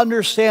need to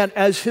understand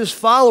as his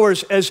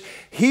followers as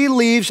he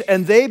leaves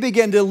and they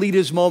begin to lead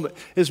his movement.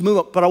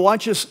 But I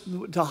want you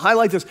to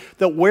highlight this,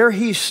 that where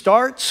he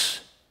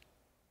starts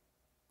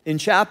in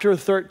chapter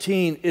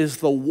 13 is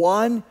the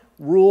one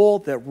rule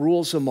that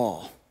rules them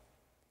all.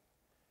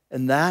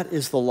 And that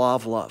is the law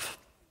of love.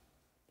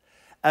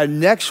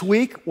 And next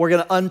week, we're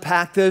going to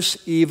unpack this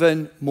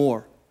even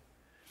more.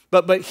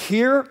 But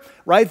here,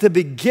 right at the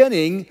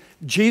beginning,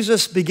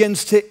 Jesus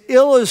begins to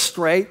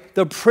illustrate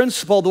the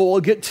principle that we'll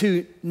get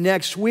to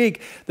next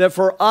week, that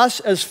for us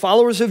as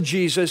followers of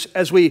Jesus,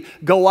 as we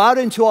go out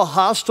into a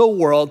hostile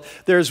world,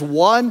 there's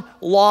one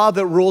law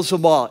that rules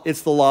them all.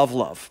 It's the law of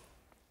love.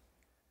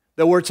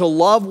 That we're to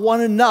love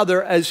one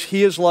another as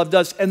he has loved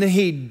us. And then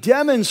he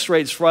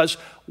demonstrates for us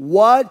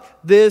what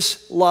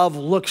this love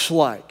looks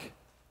like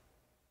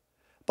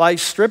by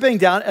stripping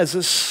down as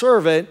a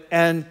servant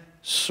and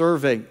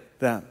serving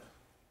them.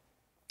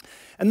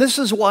 And this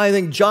is why I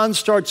think John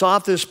starts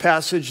off this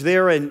passage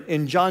there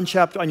in John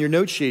chapter, on your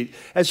note sheet,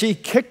 as he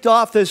kicked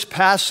off this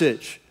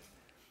passage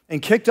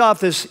and kicked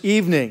off this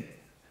evening.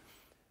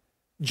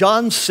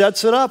 John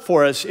sets it up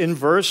for us in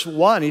verse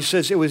 1. He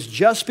says, it was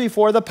just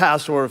before the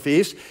Passover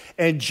feast,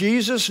 and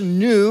Jesus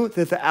knew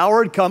that the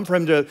hour had come for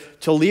him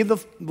to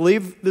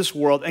leave this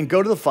world and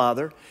go to the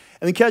Father.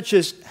 And then catch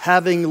this,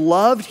 having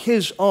loved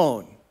his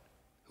own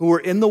who were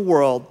in the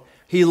world,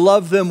 he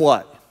loved them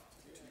what?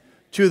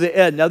 To the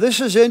end. Now this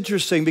is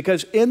interesting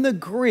because in the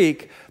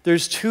Greek,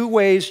 there's two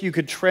ways you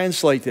could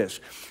translate this.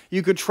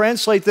 You could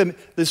translate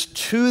this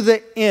to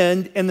the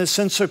end in the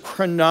sense of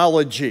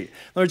chronology. In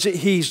other words,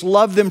 he's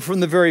loved them from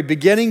the very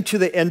beginning to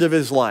the end of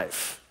his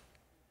life.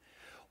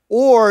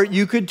 Or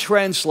you could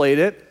translate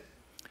it,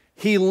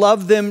 he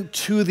loved them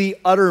to the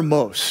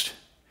uttermost.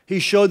 He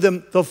showed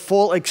them the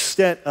full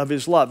extent of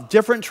his love.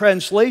 Different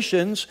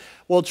translations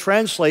will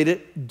translate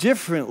it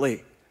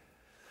differently.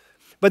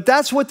 But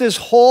that's what this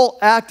whole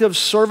act of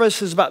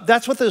service is about.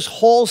 That's what this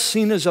whole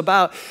scene is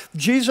about.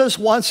 Jesus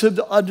wants them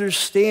to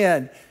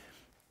understand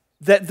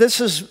that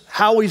this is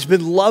how he's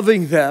been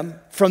loving them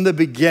from the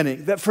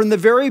beginning. That from the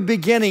very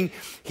beginning,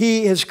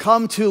 he has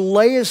come to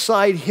lay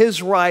aside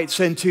his rights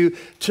and to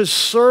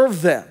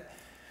serve them.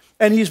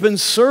 And he's been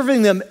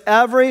serving them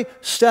every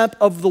step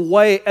of the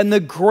way. And the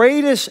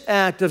greatest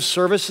act of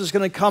service is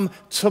going to come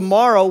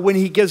tomorrow when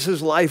he gives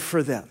his life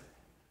for them.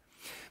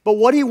 But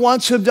what he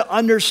wants them to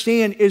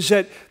understand is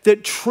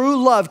that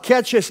true love,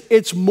 catch this,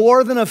 it's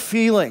more than a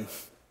feeling.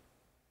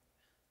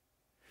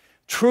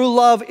 True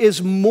love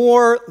is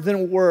more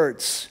than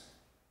words.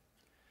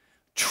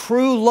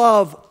 True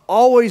love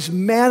always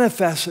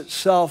manifests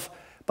itself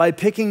by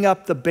picking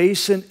up the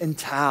basin and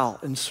towel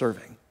and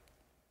serving.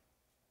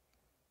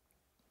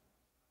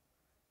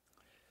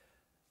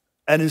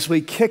 And as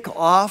we kick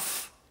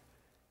off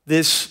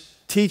this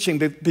teaching,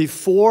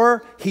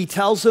 before he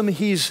tells them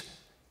he's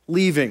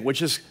leaving,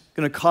 which is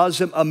going to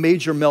cause him a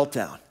major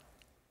meltdown.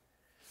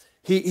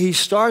 He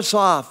starts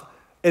off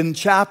in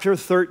chapter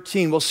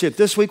 13. We'll see it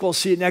this week, we'll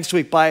see it next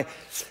week,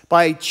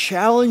 by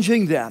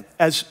challenging them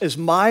as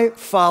my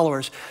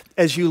followers,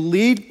 as you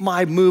lead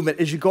my movement,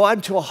 as you go out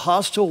into a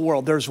hostile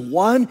world, there's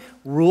one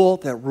rule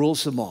that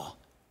rules them all,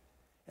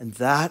 and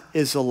that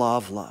is the law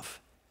of love.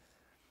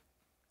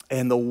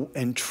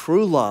 And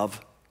true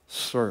love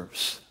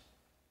serves.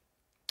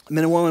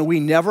 Men and women, we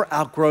never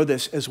outgrow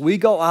this. As we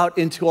go out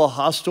into a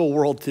hostile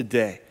world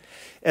today,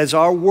 as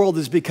our world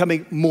is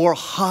becoming more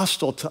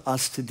hostile to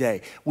us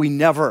today, we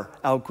never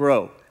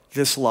outgrow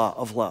this law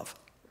of love.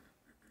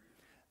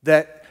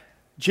 That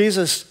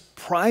Jesus'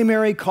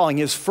 primary calling,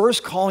 his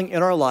first calling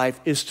in our life,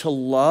 is to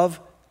love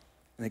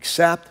and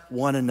accept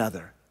one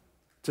another,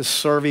 to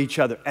serve each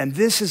other. And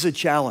this is a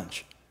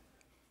challenge.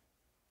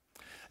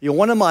 You know,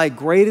 one of my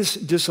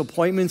greatest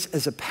disappointments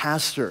as a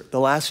pastor the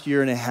last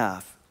year and a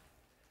half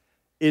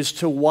is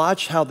to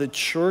watch how the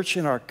church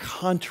in our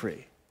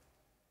country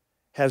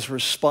has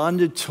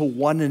responded to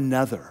one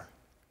another.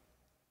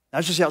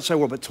 Not just the outside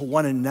world, but to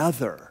one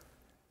another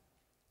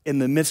in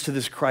the midst of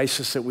this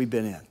crisis that we've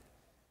been in.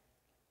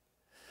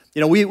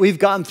 You know, we've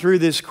gotten through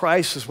this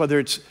crisis, whether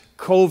it's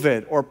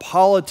COVID or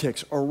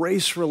politics or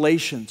race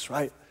relations,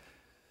 right?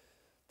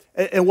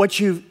 And what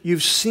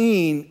you've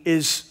seen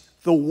is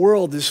the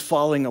world is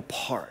falling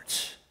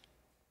apart.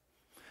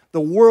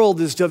 The world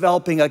is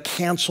developing a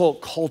cancel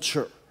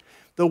culture.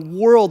 The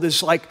world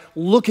is like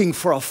looking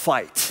for a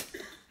fight.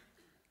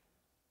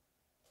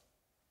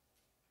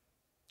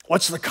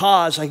 What's the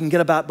cause I can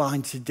get about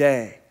behind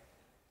today?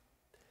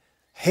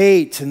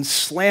 Hate and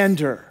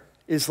slander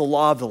is the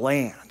law of the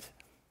land.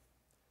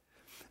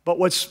 But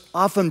what's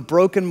often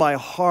broken my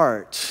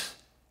heart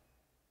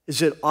is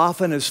that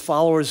often as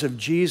followers of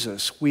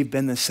Jesus, we've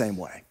been the same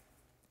way.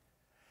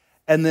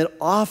 And that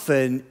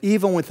often,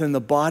 even within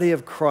the body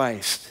of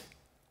Christ,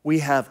 we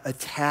have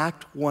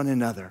attacked one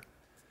another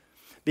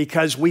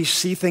because we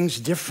see things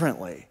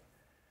differently,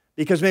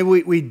 Because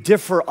maybe we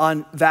differ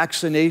on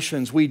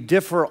vaccinations, we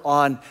differ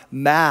on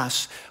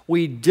masks,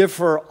 we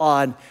differ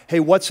on, hey,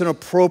 what's an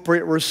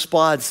appropriate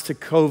response to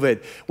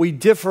COVID? We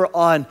differ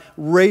on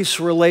race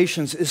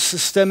relations. Is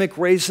systemic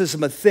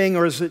racism a thing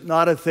or is it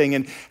not a thing?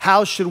 And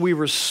how should we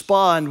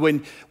respond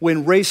when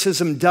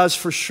racism does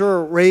for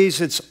sure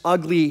raise its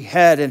ugly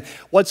head? And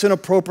what's an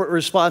appropriate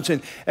response?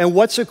 And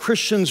what's a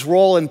Christian's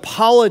role in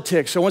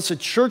politics? And what's a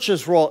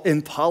church's role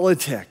in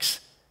politics?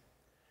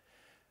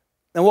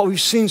 And what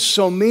we've seen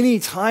so many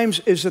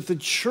times is that the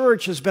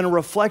church has been a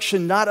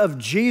reflection not of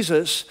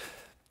Jesus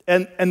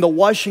and the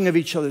washing of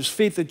each other's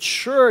feet. The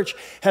church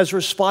has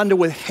responded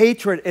with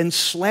hatred and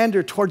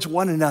slander towards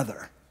one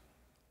another.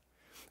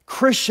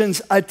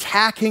 Christians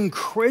attacking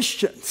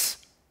Christians.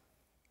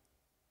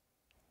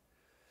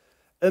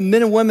 And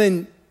men and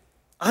women,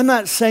 I'm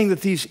not saying that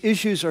these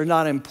issues are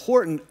not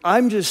important.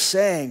 I'm just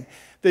saying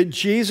that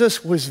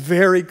Jesus was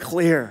very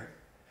clear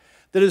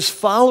that as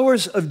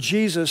followers of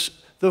Jesus,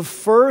 the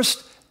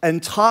first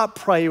and top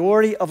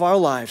priority of our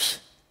lives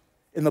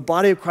in the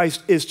body of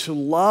Christ is to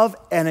love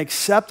and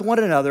accept one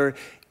another,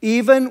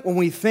 even when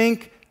we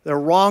think they're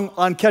wrong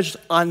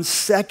on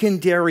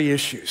secondary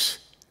issues.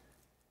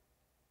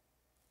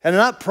 And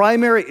not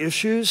primary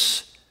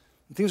issues.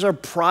 Things are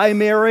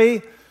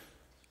primary.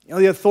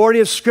 The authority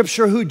of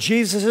Scripture, who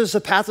Jesus is,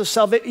 the path of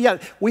salvation. Yeah,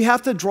 we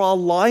have to draw a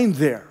line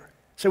there.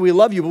 Say we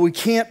love you, but we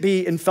can't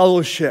be in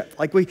fellowship.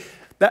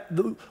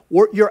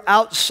 You're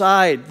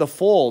outside the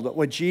fold,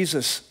 what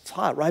Jesus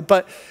taught, right?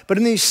 But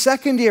in these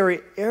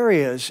secondary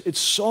areas, it's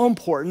so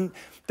important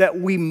that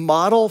we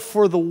model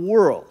for the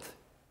world,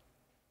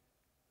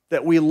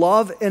 that we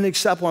love and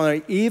accept one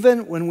another,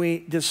 even when we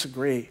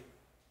disagree.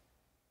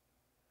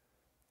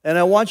 And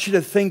I want you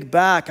to think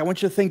back. I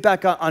want you to think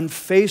back on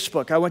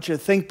Facebook. I want you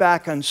to think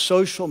back on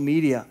social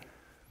media.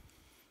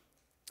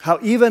 How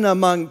even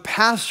among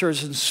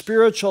pastors and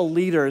spiritual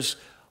leaders,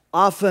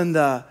 often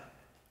the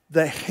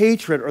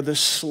hatred or the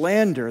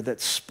slander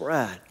that's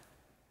spread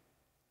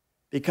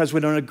because we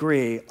don't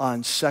agree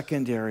on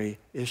secondary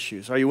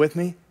issues. Are you with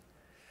me?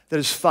 That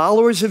as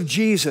followers of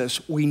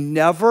Jesus, we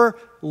never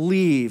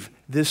leave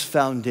this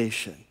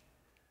foundation.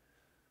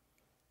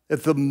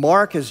 That the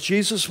mark, as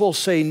Jesus will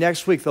say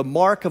next week, the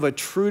mark of a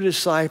true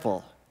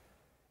disciple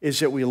is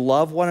that we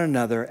love one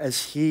another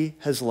as he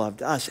has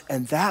loved us.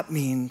 And that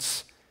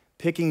means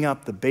picking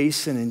up the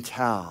basin and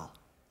towel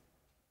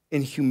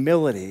in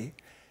humility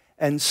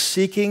and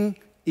seeking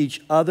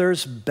each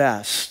other's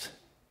best,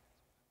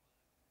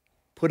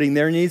 putting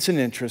their needs and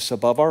interests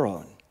above our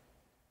own,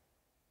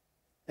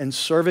 and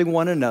serving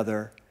one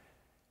another.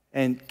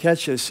 And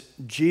catch this,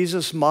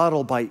 Jesus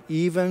modeled by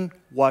even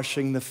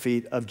washing the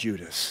feet of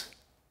Judas.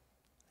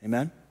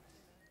 Amen?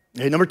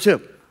 Okay, number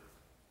two.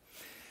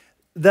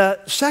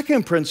 The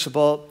second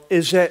principle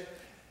is that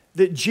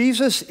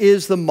Jesus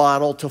is the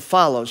model to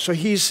follow. So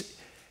he's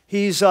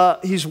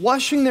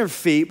washing their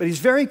feet, but he's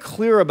very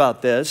clear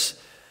about this,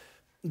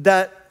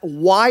 that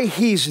why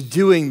he's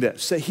doing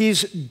this, that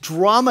he's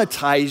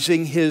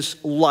dramatizing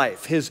his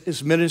life,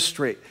 his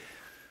ministry.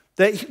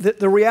 That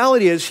the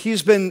reality is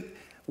he's been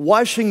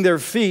washing their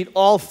feet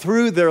all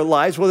through their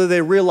lives, whether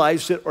they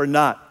realized it or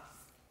not.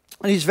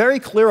 And he's very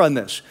clear on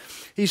this.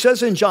 He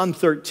says in John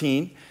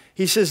 13,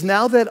 he says,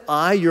 "Now that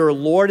I, your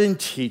Lord and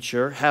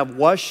teacher, have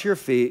washed your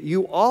feet,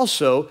 you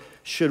also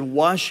should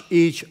wash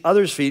each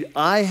other's feet.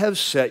 I have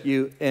set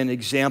you an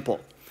example."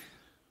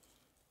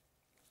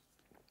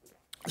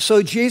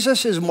 So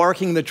Jesus is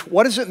marking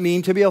what does it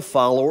mean to be a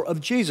follower of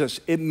Jesus?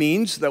 It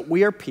means that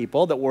we are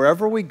people that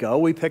wherever we go,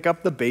 we pick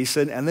up the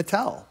basin and the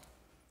towel.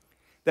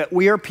 That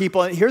we are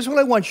people, and here's what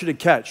I want you to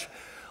catch.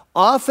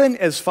 Often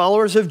as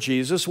followers of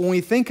Jesus, when we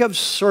think of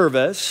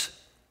service,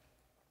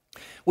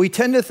 we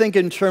tend to think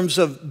in terms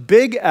of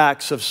big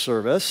acts of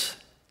service,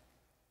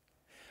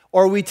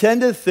 or we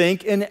tend to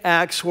think in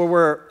acts where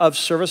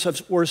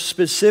we're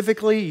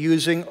specifically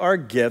using our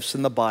gifts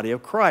in the body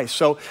of Christ.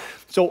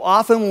 So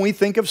often when we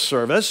think of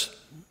service,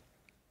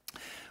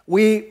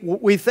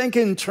 we think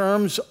in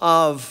terms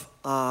of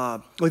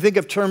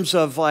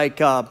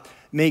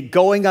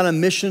going on a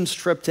missions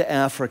trip to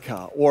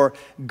Africa, or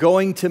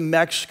going to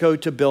Mexico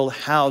to build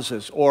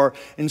houses, or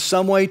in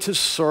some way to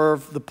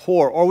serve the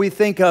poor. Or we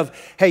think of,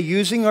 hey,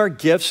 using our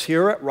gifts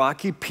here at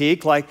Rocky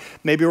Peak, like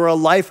maybe we're a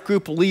life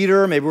group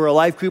leader, maybe we're a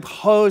life group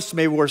host,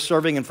 maybe we're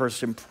serving in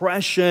First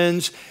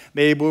Impressions,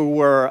 maybe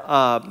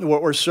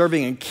we're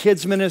serving in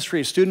kids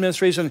ministry, student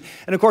ministries, and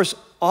of course,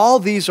 all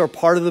these are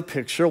part of the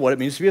picture of what it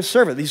means to be a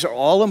servant. These are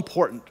all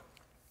important.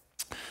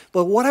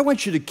 But what I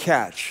want you to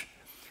catch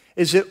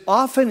is that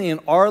often in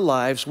our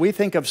lives, we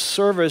think of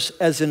service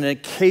as an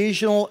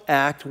occasional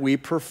act we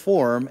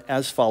perform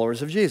as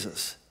followers of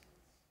Jesus.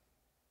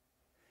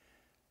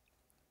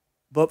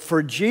 But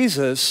for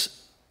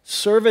Jesus,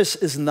 service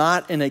is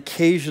not an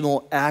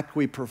occasional act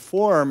we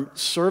perform.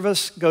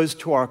 Service goes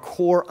to our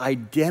core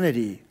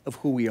identity of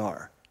who we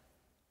are.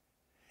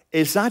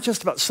 It's not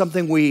just about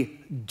something we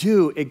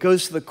do. It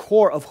goes to the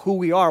core of who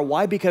we are.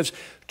 Why? Because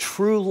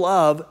true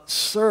love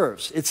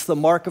serves. It's the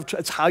mark of,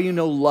 it's how you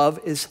know love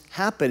is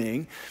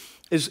happening.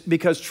 is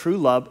because true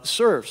love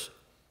serves.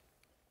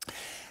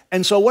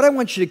 And so what I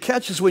want you to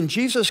catch is when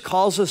Jesus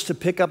calls us to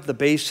pick up the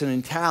basin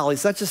and towel,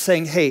 he's not just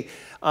saying, hey,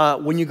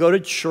 when you go to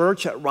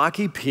church at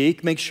Rocky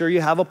Peak, make sure you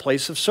have a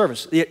place of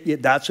service.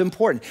 That's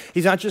important.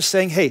 He's not just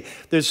saying, hey,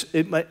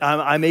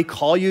 I may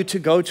call you to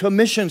go to a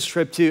missions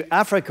trip to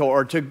Africa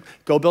or to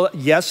go build.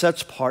 Yes,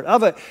 that's part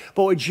of it.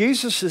 But what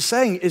Jesus is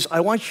saying is, I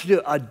want you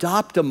to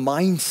adopt a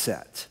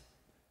mindset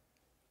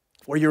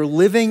where you're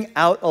living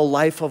out a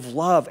life of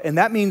love. And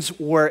that means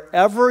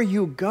wherever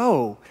you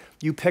go,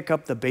 you pick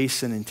up the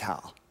basin and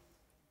towel.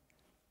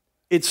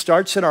 It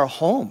starts in our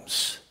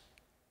homes.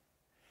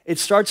 It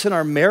starts in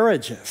our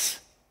marriages.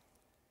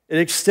 It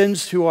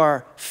extends to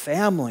our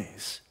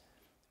families.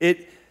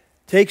 It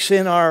takes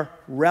in our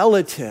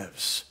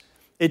relatives.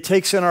 It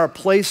takes in our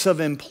place of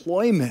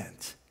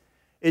employment.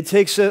 It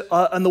takes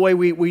on the way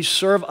we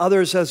serve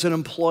others as an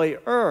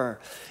employer.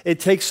 It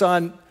takes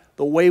on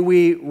the way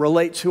we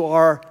relate to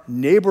our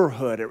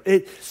neighborhood.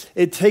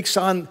 It takes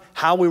on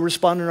how we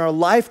respond in our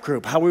life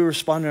group, how we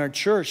respond in our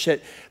church.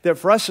 That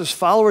for us as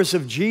followers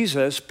of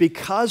Jesus,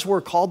 because we're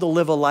called to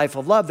live a life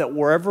of love, that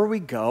wherever we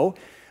go,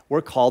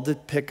 we're called to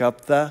pick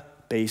up the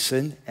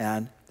basin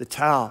and the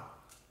towel.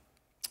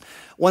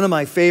 One of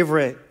my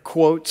favorite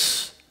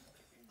quotes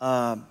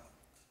on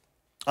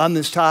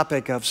this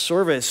topic of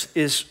service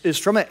is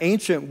from an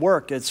ancient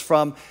work. It's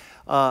from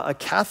a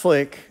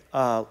Catholic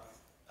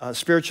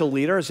spiritual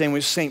leader. His name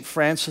was St.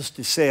 Francis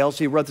de Sales.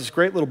 He wrote this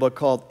great little book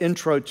called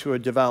Intro to a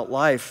Devout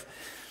Life.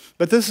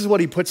 But this is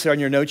what he puts there on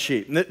your note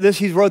sheet.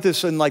 He wrote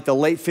this in like the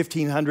late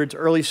 1500s,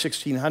 early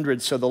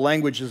 1600s, so the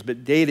language is a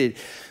bit dated.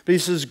 But he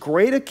says,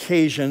 great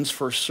occasions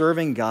for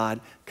serving God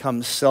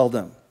come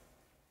seldom,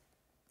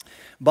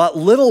 but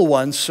little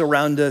ones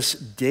surround us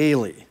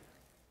daily.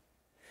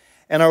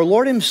 And our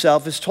Lord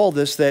himself has told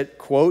us that,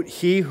 quote,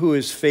 he who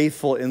is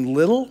faithful in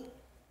little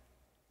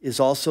is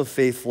also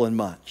faithful in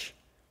much.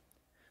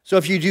 So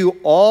if you do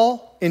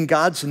all in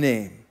God's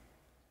name,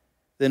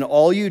 then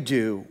all you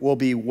do will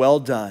be well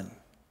done.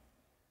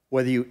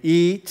 Whether you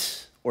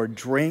eat or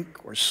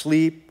drink or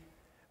sleep,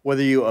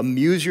 whether you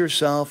amuse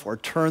yourself or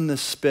turn the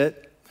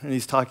spit, and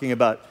he's talking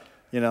about,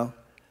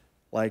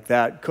 like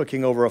that,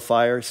 cooking over a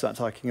fire. He's not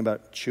talking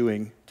about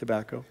chewing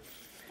tobacco.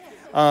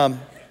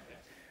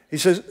 He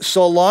says,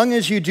 so long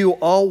as you do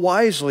all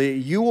wisely,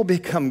 you will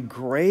become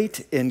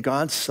great in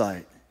God's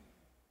sight,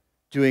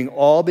 doing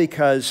all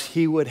because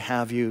he would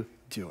have you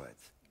do it.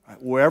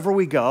 Right? Wherever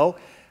we go,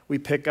 we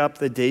pick up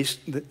the days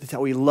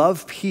that we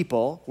love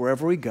people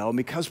wherever we go. And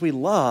because we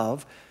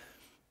love,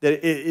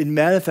 that it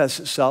manifests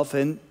itself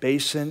in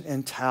basin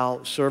and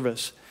towel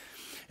service.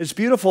 It's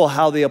beautiful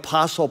how the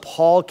Apostle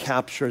Paul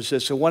captures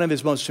this in one of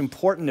his most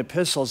important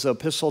epistles, the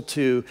epistle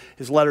to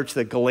his letter to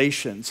the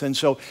Galatians. And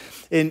so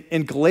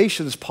in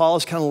Galatians, Paul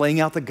is kind of laying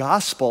out the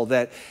gospel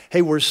that,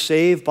 hey, we're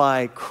saved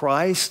by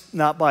Christ,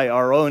 not by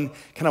our own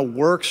kind of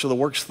works or the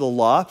works of the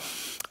law.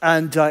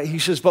 And he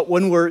says, but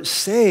when we're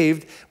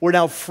saved, we're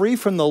now free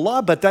from the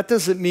law, but that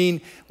doesn't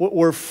mean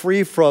we're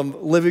free from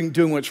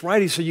doing what's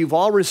right. He said, you've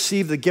all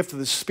received the gift of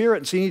the Spirit,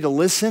 and so you need to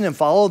listen and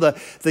follow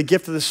the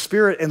gift of the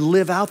Spirit and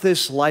live out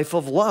this life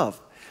of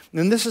love.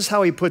 And this is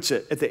how he puts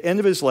it. At the end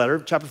of his letter,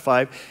 chapter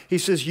 5, he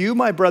says, you,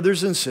 my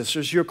brothers and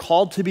sisters, you're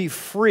called to be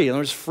free. In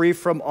other words, free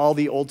from all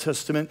the Old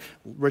Testament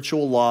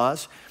ritual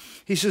laws.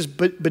 He says,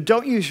 but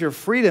don't use your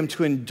freedom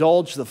to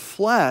indulge the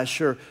flesh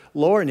or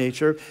lower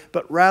nature,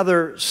 but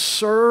rather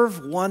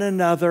serve one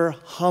another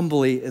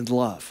humbly in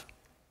love.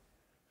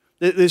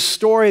 This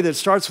story that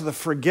starts with the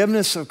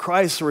forgiveness of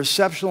Christ, the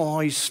reception of the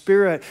Holy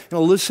Spirit,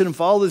 listen and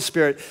follow the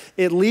Spirit,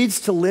 it leads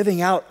to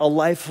living out a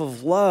life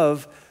of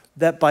love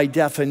that by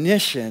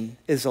definition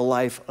is a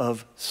life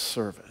of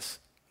service.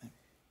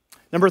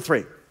 Number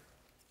 3.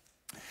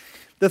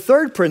 The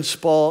third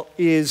principle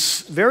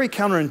is very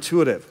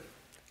counterintuitive.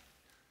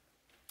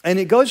 And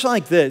it goes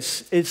like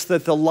this. It's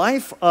that the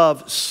life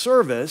of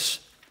service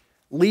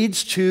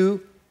leads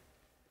to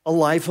a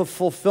life of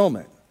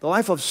fulfillment. The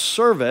life of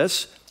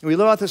service, we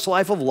live out this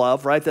life of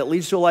love, right, that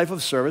leads to a life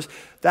of service.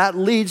 That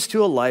leads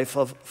to a life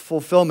of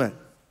fulfillment.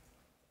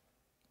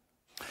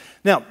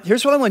 Now,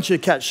 here's what I want you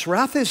to catch.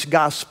 Throughout this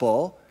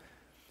gospel,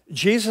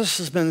 Jesus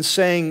has been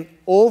saying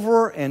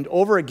over and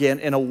over again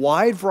in a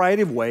wide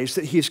variety of ways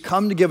that he's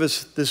come to give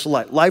us this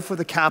life with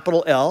a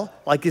capital L,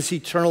 like this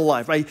eternal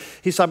life, right?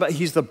 He's talking about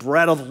he's the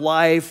bread of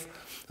life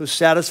who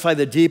satisfies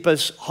the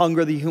deepest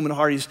hunger of the human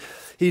heart.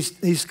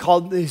 He's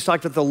talked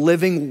about the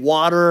living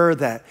water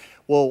that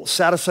will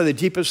satisfy the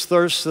deepest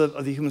thirst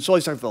of the human soul.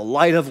 He's talking about the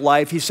light of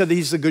life. He said that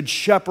he's the good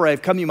shepherd.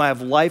 I've come that you might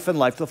have life and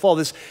life to the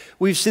full.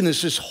 We've seen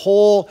this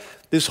whole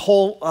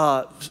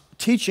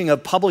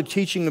public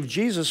teaching of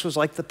Jesus was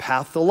like the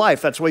path to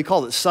life. That's what he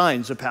called it,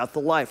 signs, the path to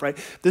life, right?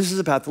 This is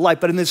the path to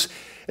life. But in this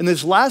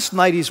last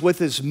night, he's with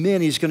his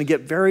men. He's going to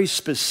get very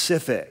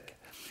specific.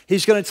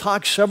 He's going to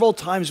talk several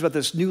times about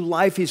this new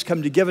life he's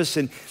come to give us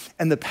and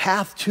the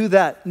path to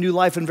that new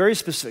life in very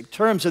specific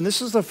terms. And this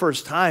is the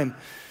first time.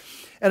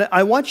 And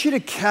I want you to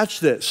catch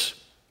this,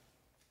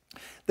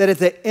 that at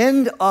the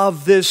end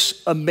of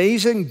this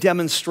amazing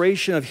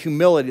demonstration of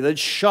humility that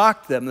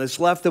shocked them, that's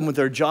left them with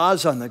their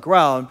jaws on the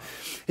ground,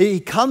 he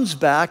comes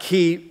back,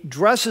 he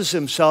dresses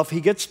himself, he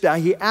gets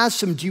down, he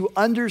asks them, do you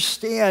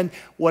understand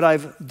what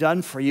I've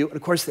done for you? And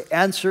of course, the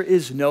answer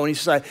is no. And he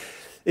says,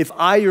 if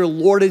I, your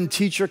Lord and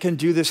teacher, can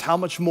do this, how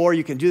much more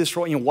you can do this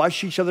for you?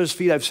 Wash each other's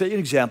feet. I've set you an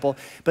example.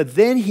 But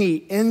then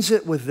he ends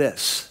it with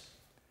this.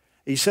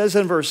 He says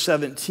in verse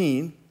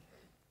 17,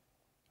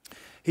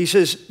 he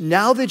says,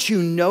 now that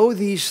you know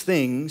these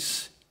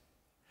things,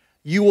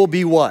 you will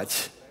be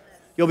what?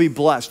 You'll be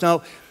blessed.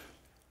 Now,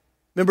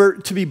 remember,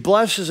 to be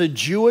blessed is a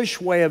Jewish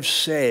way of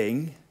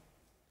saying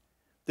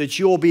that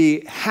you'll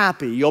be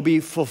happy, you'll be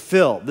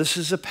fulfilled. This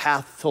is a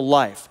path to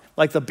life.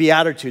 Like the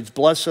Beatitudes,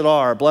 blessed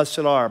are, blessed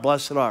are,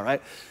 blessed are,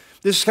 right?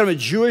 This is kind of a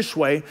Jewish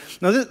way.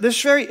 Now, this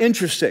is very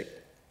interesting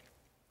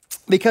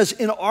because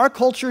in our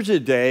culture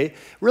today,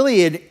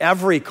 really in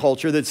every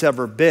culture that's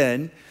ever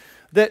been,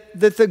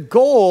 that the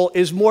goal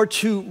is more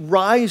to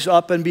rise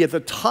up and be at the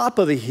top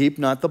of the heap,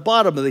 not the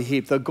bottom of the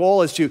heap. The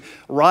goal is to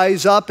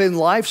rise up in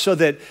life so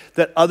that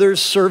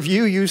others serve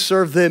you, you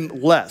serve them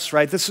less,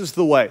 right? This is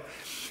the way.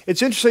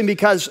 It's interesting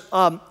because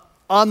on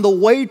the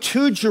way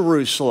to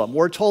Jerusalem,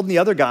 we're told in the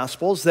other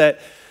Gospels that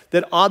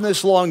on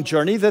this long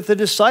journey that the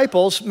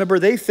disciples, remember,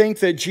 they think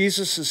that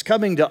Jesus is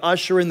coming to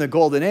usher in the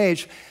golden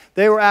age.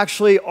 They were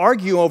actually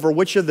arguing over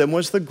which of them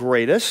was the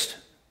greatest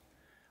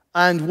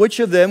and which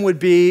of them would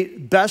be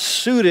best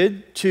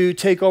suited to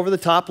take over the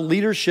top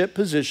leadership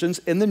positions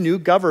in the new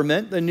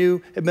government, the new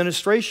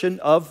administration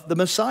of the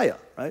Messiah,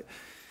 right?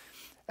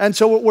 And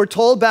so what we're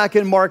told back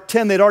in Mark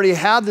 10, they'd already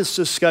had this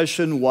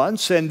discussion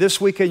once, and this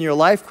week in your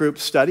life group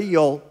study,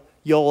 you'll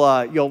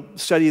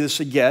study this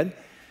again.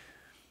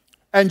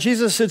 And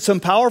Jesus did some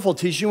powerful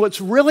teaching.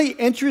 What's really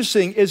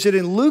interesting is that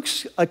in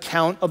Luke's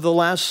account of the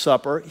Last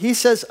Supper, he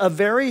says a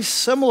very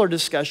similar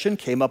discussion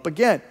came up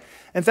again.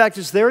 In fact,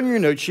 it's there in your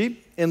note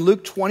sheet in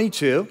Luke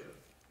 22.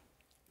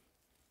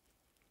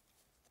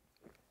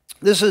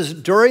 This is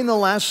during the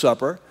Last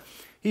Supper.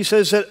 He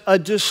says that a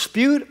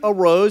dispute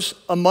arose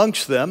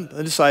amongst them,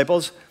 the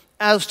disciples,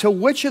 as to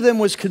which of them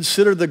was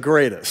considered the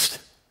greatest.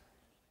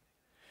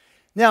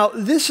 Now,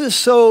 this is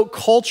so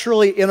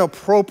culturally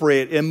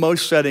inappropriate in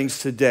most settings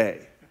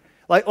today.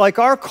 Like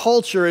our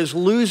culture is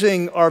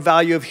losing our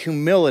value of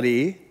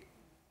humility,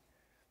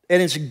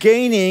 and it's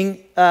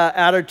gaining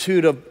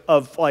attitude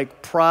of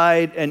like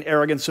pride and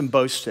arrogance and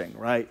boasting,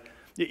 right?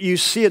 You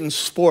see it in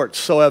sports,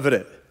 so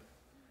evident,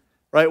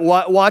 right?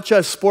 Watch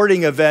a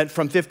sporting event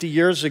from 50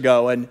 years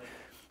ago, and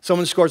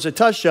someone scores a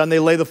touchdown, they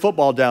lay the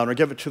football down or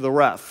give it to the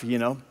ref, you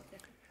know?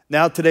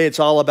 Now today it's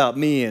all about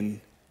me and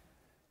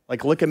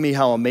like, look at me,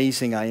 how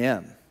amazing I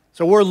am.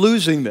 So we're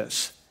losing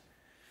this.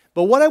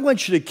 But what I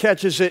want you to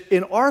catch is that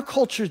in our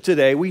culture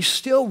today, we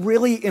still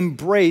really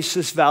embrace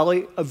this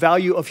value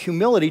of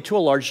humility to a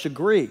large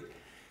degree.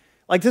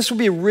 Like, this would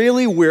be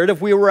really weird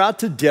if we were out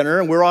to dinner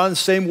and we're on the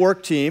same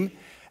work team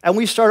and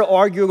we started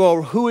arguing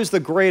over who is the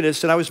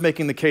greatest and I was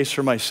making the case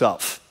for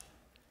myself.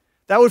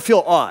 That would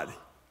feel odd,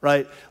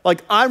 right?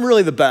 Like, I'm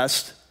really the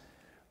best.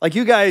 Like,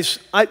 you guys,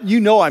 you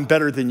know I'm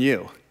better than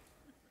you.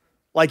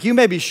 Like, you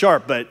may be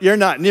sharp, but you're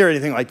not near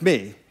anything like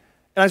me.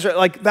 And I said,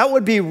 like, that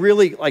would be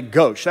really like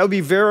gauche. That would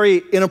be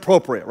very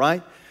inappropriate,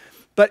 right?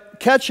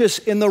 But catch us,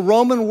 in the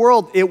Roman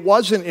world, it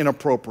wasn't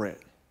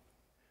inappropriate.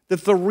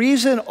 That the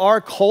reason our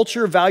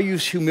culture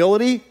values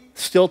humility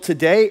still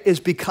today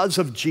is because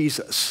of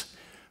Jesus.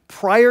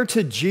 Prior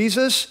to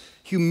Jesus,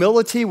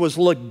 humility was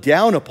looked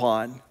down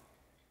upon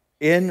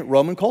in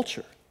Roman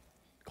culture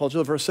of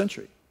the first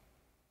century.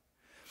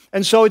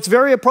 And so it's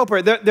very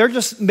appropriate. They're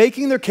just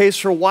making their case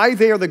for why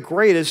they are the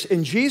greatest.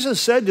 And Jesus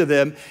said to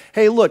them,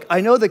 hey, look, I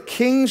know the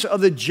kings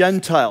of the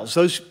Gentiles,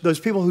 those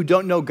people who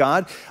don't know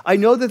God, I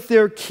know that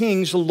their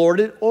kings lord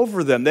it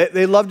over them.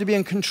 They love to be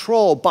in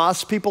control,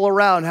 boss people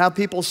around, have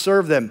people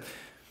serve them.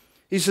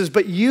 He says,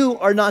 but you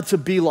are not to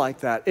be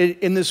like that.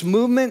 In this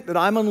movement that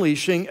I'm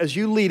unleashing, as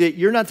you lead it,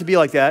 you're not to be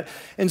like that.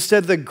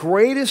 Instead, the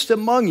greatest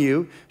among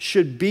you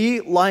should be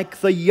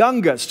like the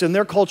youngest. In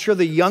their culture,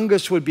 the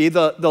youngest would be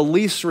the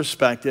least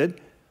respected.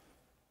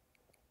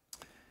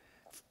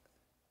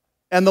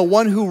 And the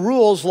one who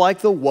rules like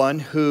the one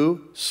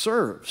who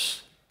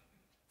serves.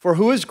 For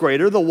who is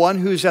greater, the one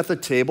who's at the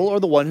table or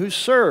the one who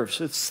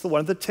serves? It's the one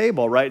at the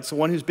table, right? It's the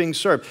one who's being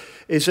served.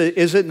 Is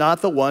it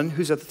not the one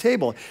who's at the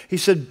table? He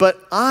said,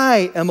 but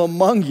I am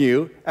among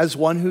you as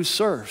one who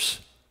serves.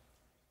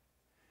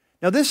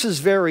 Now, this is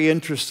very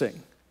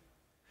interesting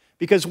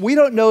because we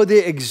don't know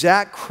the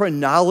exact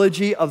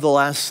chronology of the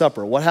Last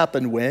Supper, what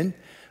happened when,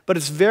 but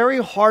it's very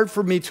hard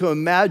for me to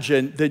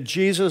imagine that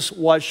Jesus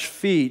washed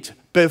feet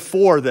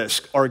before this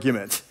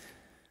argument.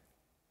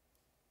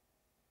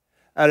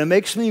 And it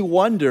makes me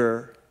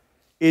wonder,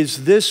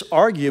 is this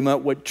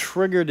argument what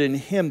triggered in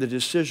him the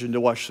decision to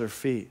wash their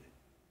feet?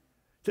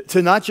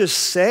 To not just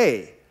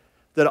say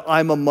that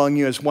I'm among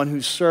you as one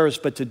who serves,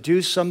 but to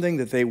do something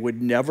that they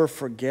would never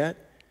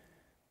forget,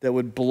 that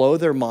would blow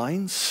their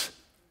minds?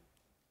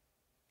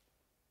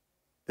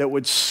 that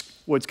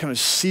would kind of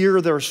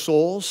sear their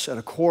souls at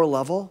a core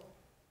level,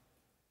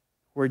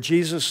 where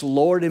Jesus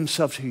lowered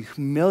himself to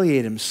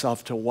humiliate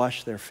himself to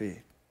wash their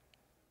feet.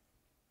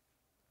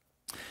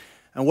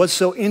 And what's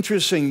so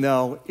interesting,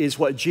 though, is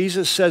what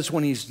Jesus says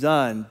when he's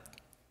done.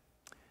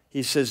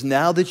 He says,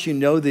 now that you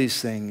know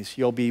these things,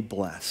 you'll be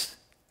blessed.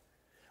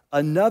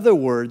 In other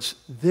words,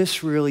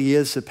 this really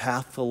is the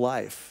path to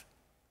life.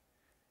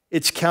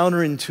 It's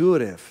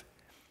counterintuitive.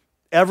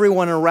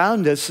 Everyone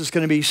around us is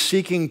going to be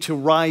seeking to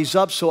rise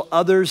up so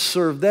others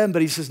serve them.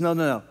 But he says,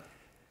 no.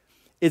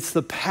 It's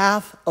the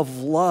path of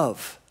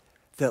love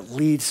that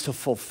leads to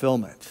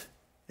fulfillment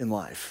in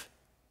life.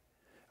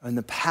 And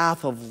the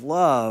path of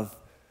love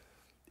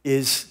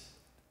is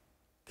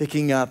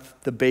picking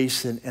up the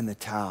basin and the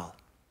towel.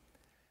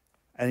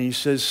 And he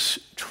says,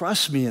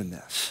 trust me in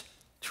this.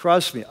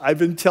 Trust me. I've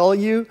been telling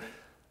you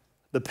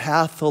the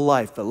path to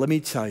life, but let me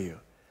tell you,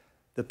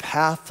 the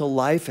path to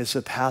life is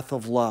a path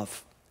of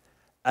love.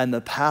 And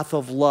the path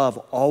of love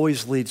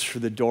always leads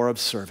through the door of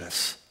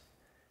service.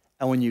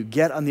 And when you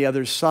get on the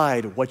other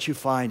side, what you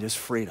find is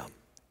freedom.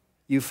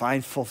 You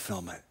find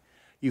fulfillment.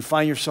 You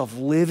find yourself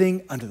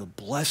living under the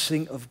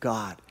blessing of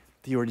God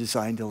that you were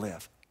designed to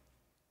live.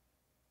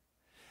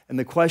 And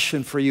the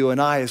question for you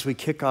and I as we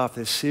kick off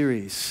this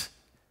series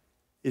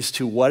is,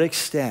 to what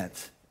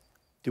extent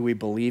do we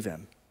believe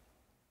him?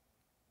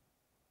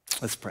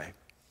 Let's pray.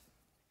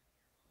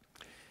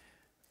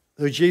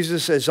 Lord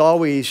Jesus, as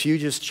always, you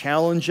just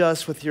challenge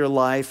us with your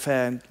life.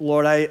 And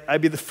Lord,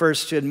 I'd be the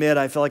first to admit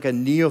I feel like a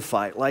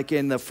neophyte, like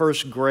in the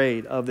first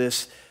grade of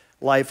this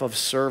life of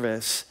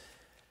service.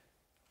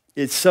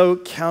 It's so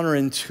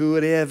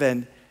counterintuitive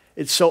and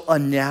it's so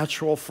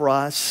unnatural for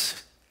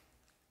us.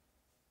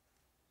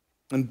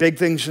 And big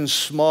things and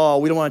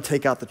small, we don't want to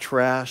take out the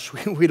trash.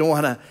 We don't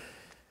want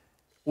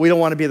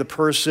to be the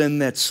person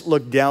that's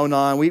looked down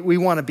on. We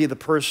want to be the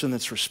person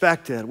that's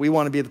respected. We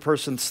want to be the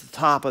person that's the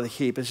top of the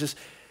heap. It's just,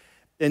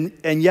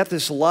 and yet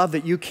this love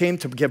that you came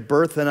to give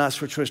birth in us,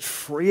 which was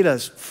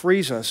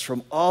frees us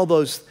from all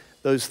those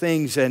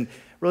things and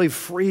really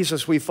frees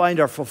us. We find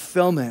our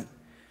fulfillment.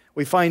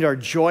 We find our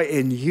joy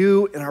in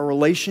you, in our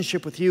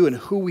relationship with you, and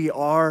who we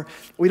are.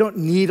 We don't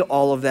need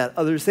all of that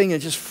other thing. It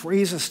just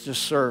frees us to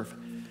serve,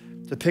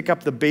 to pick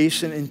up the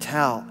basin and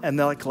towel, and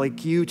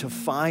like you, to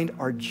find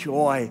our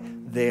joy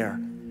there.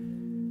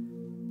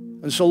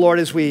 And so, Lord,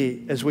 as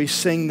we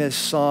sing this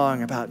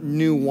song about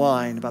new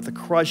wine, about the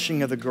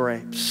crushing of the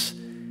grapes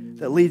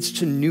that leads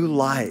to new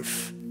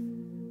life,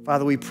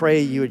 Father, we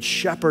pray you would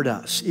shepherd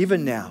us,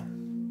 even now,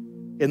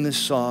 in this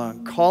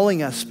song,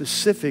 calling us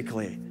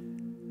specifically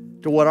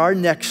to what our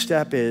next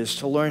step is,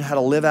 to learn how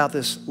to live out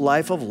this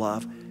life of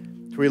love,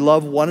 so we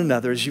love one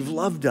another as you've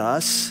loved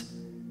us,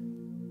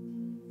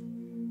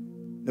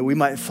 that we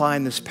might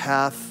find this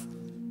path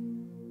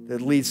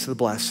that leads to the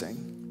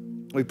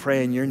blessing. We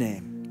pray in your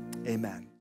name. Amen.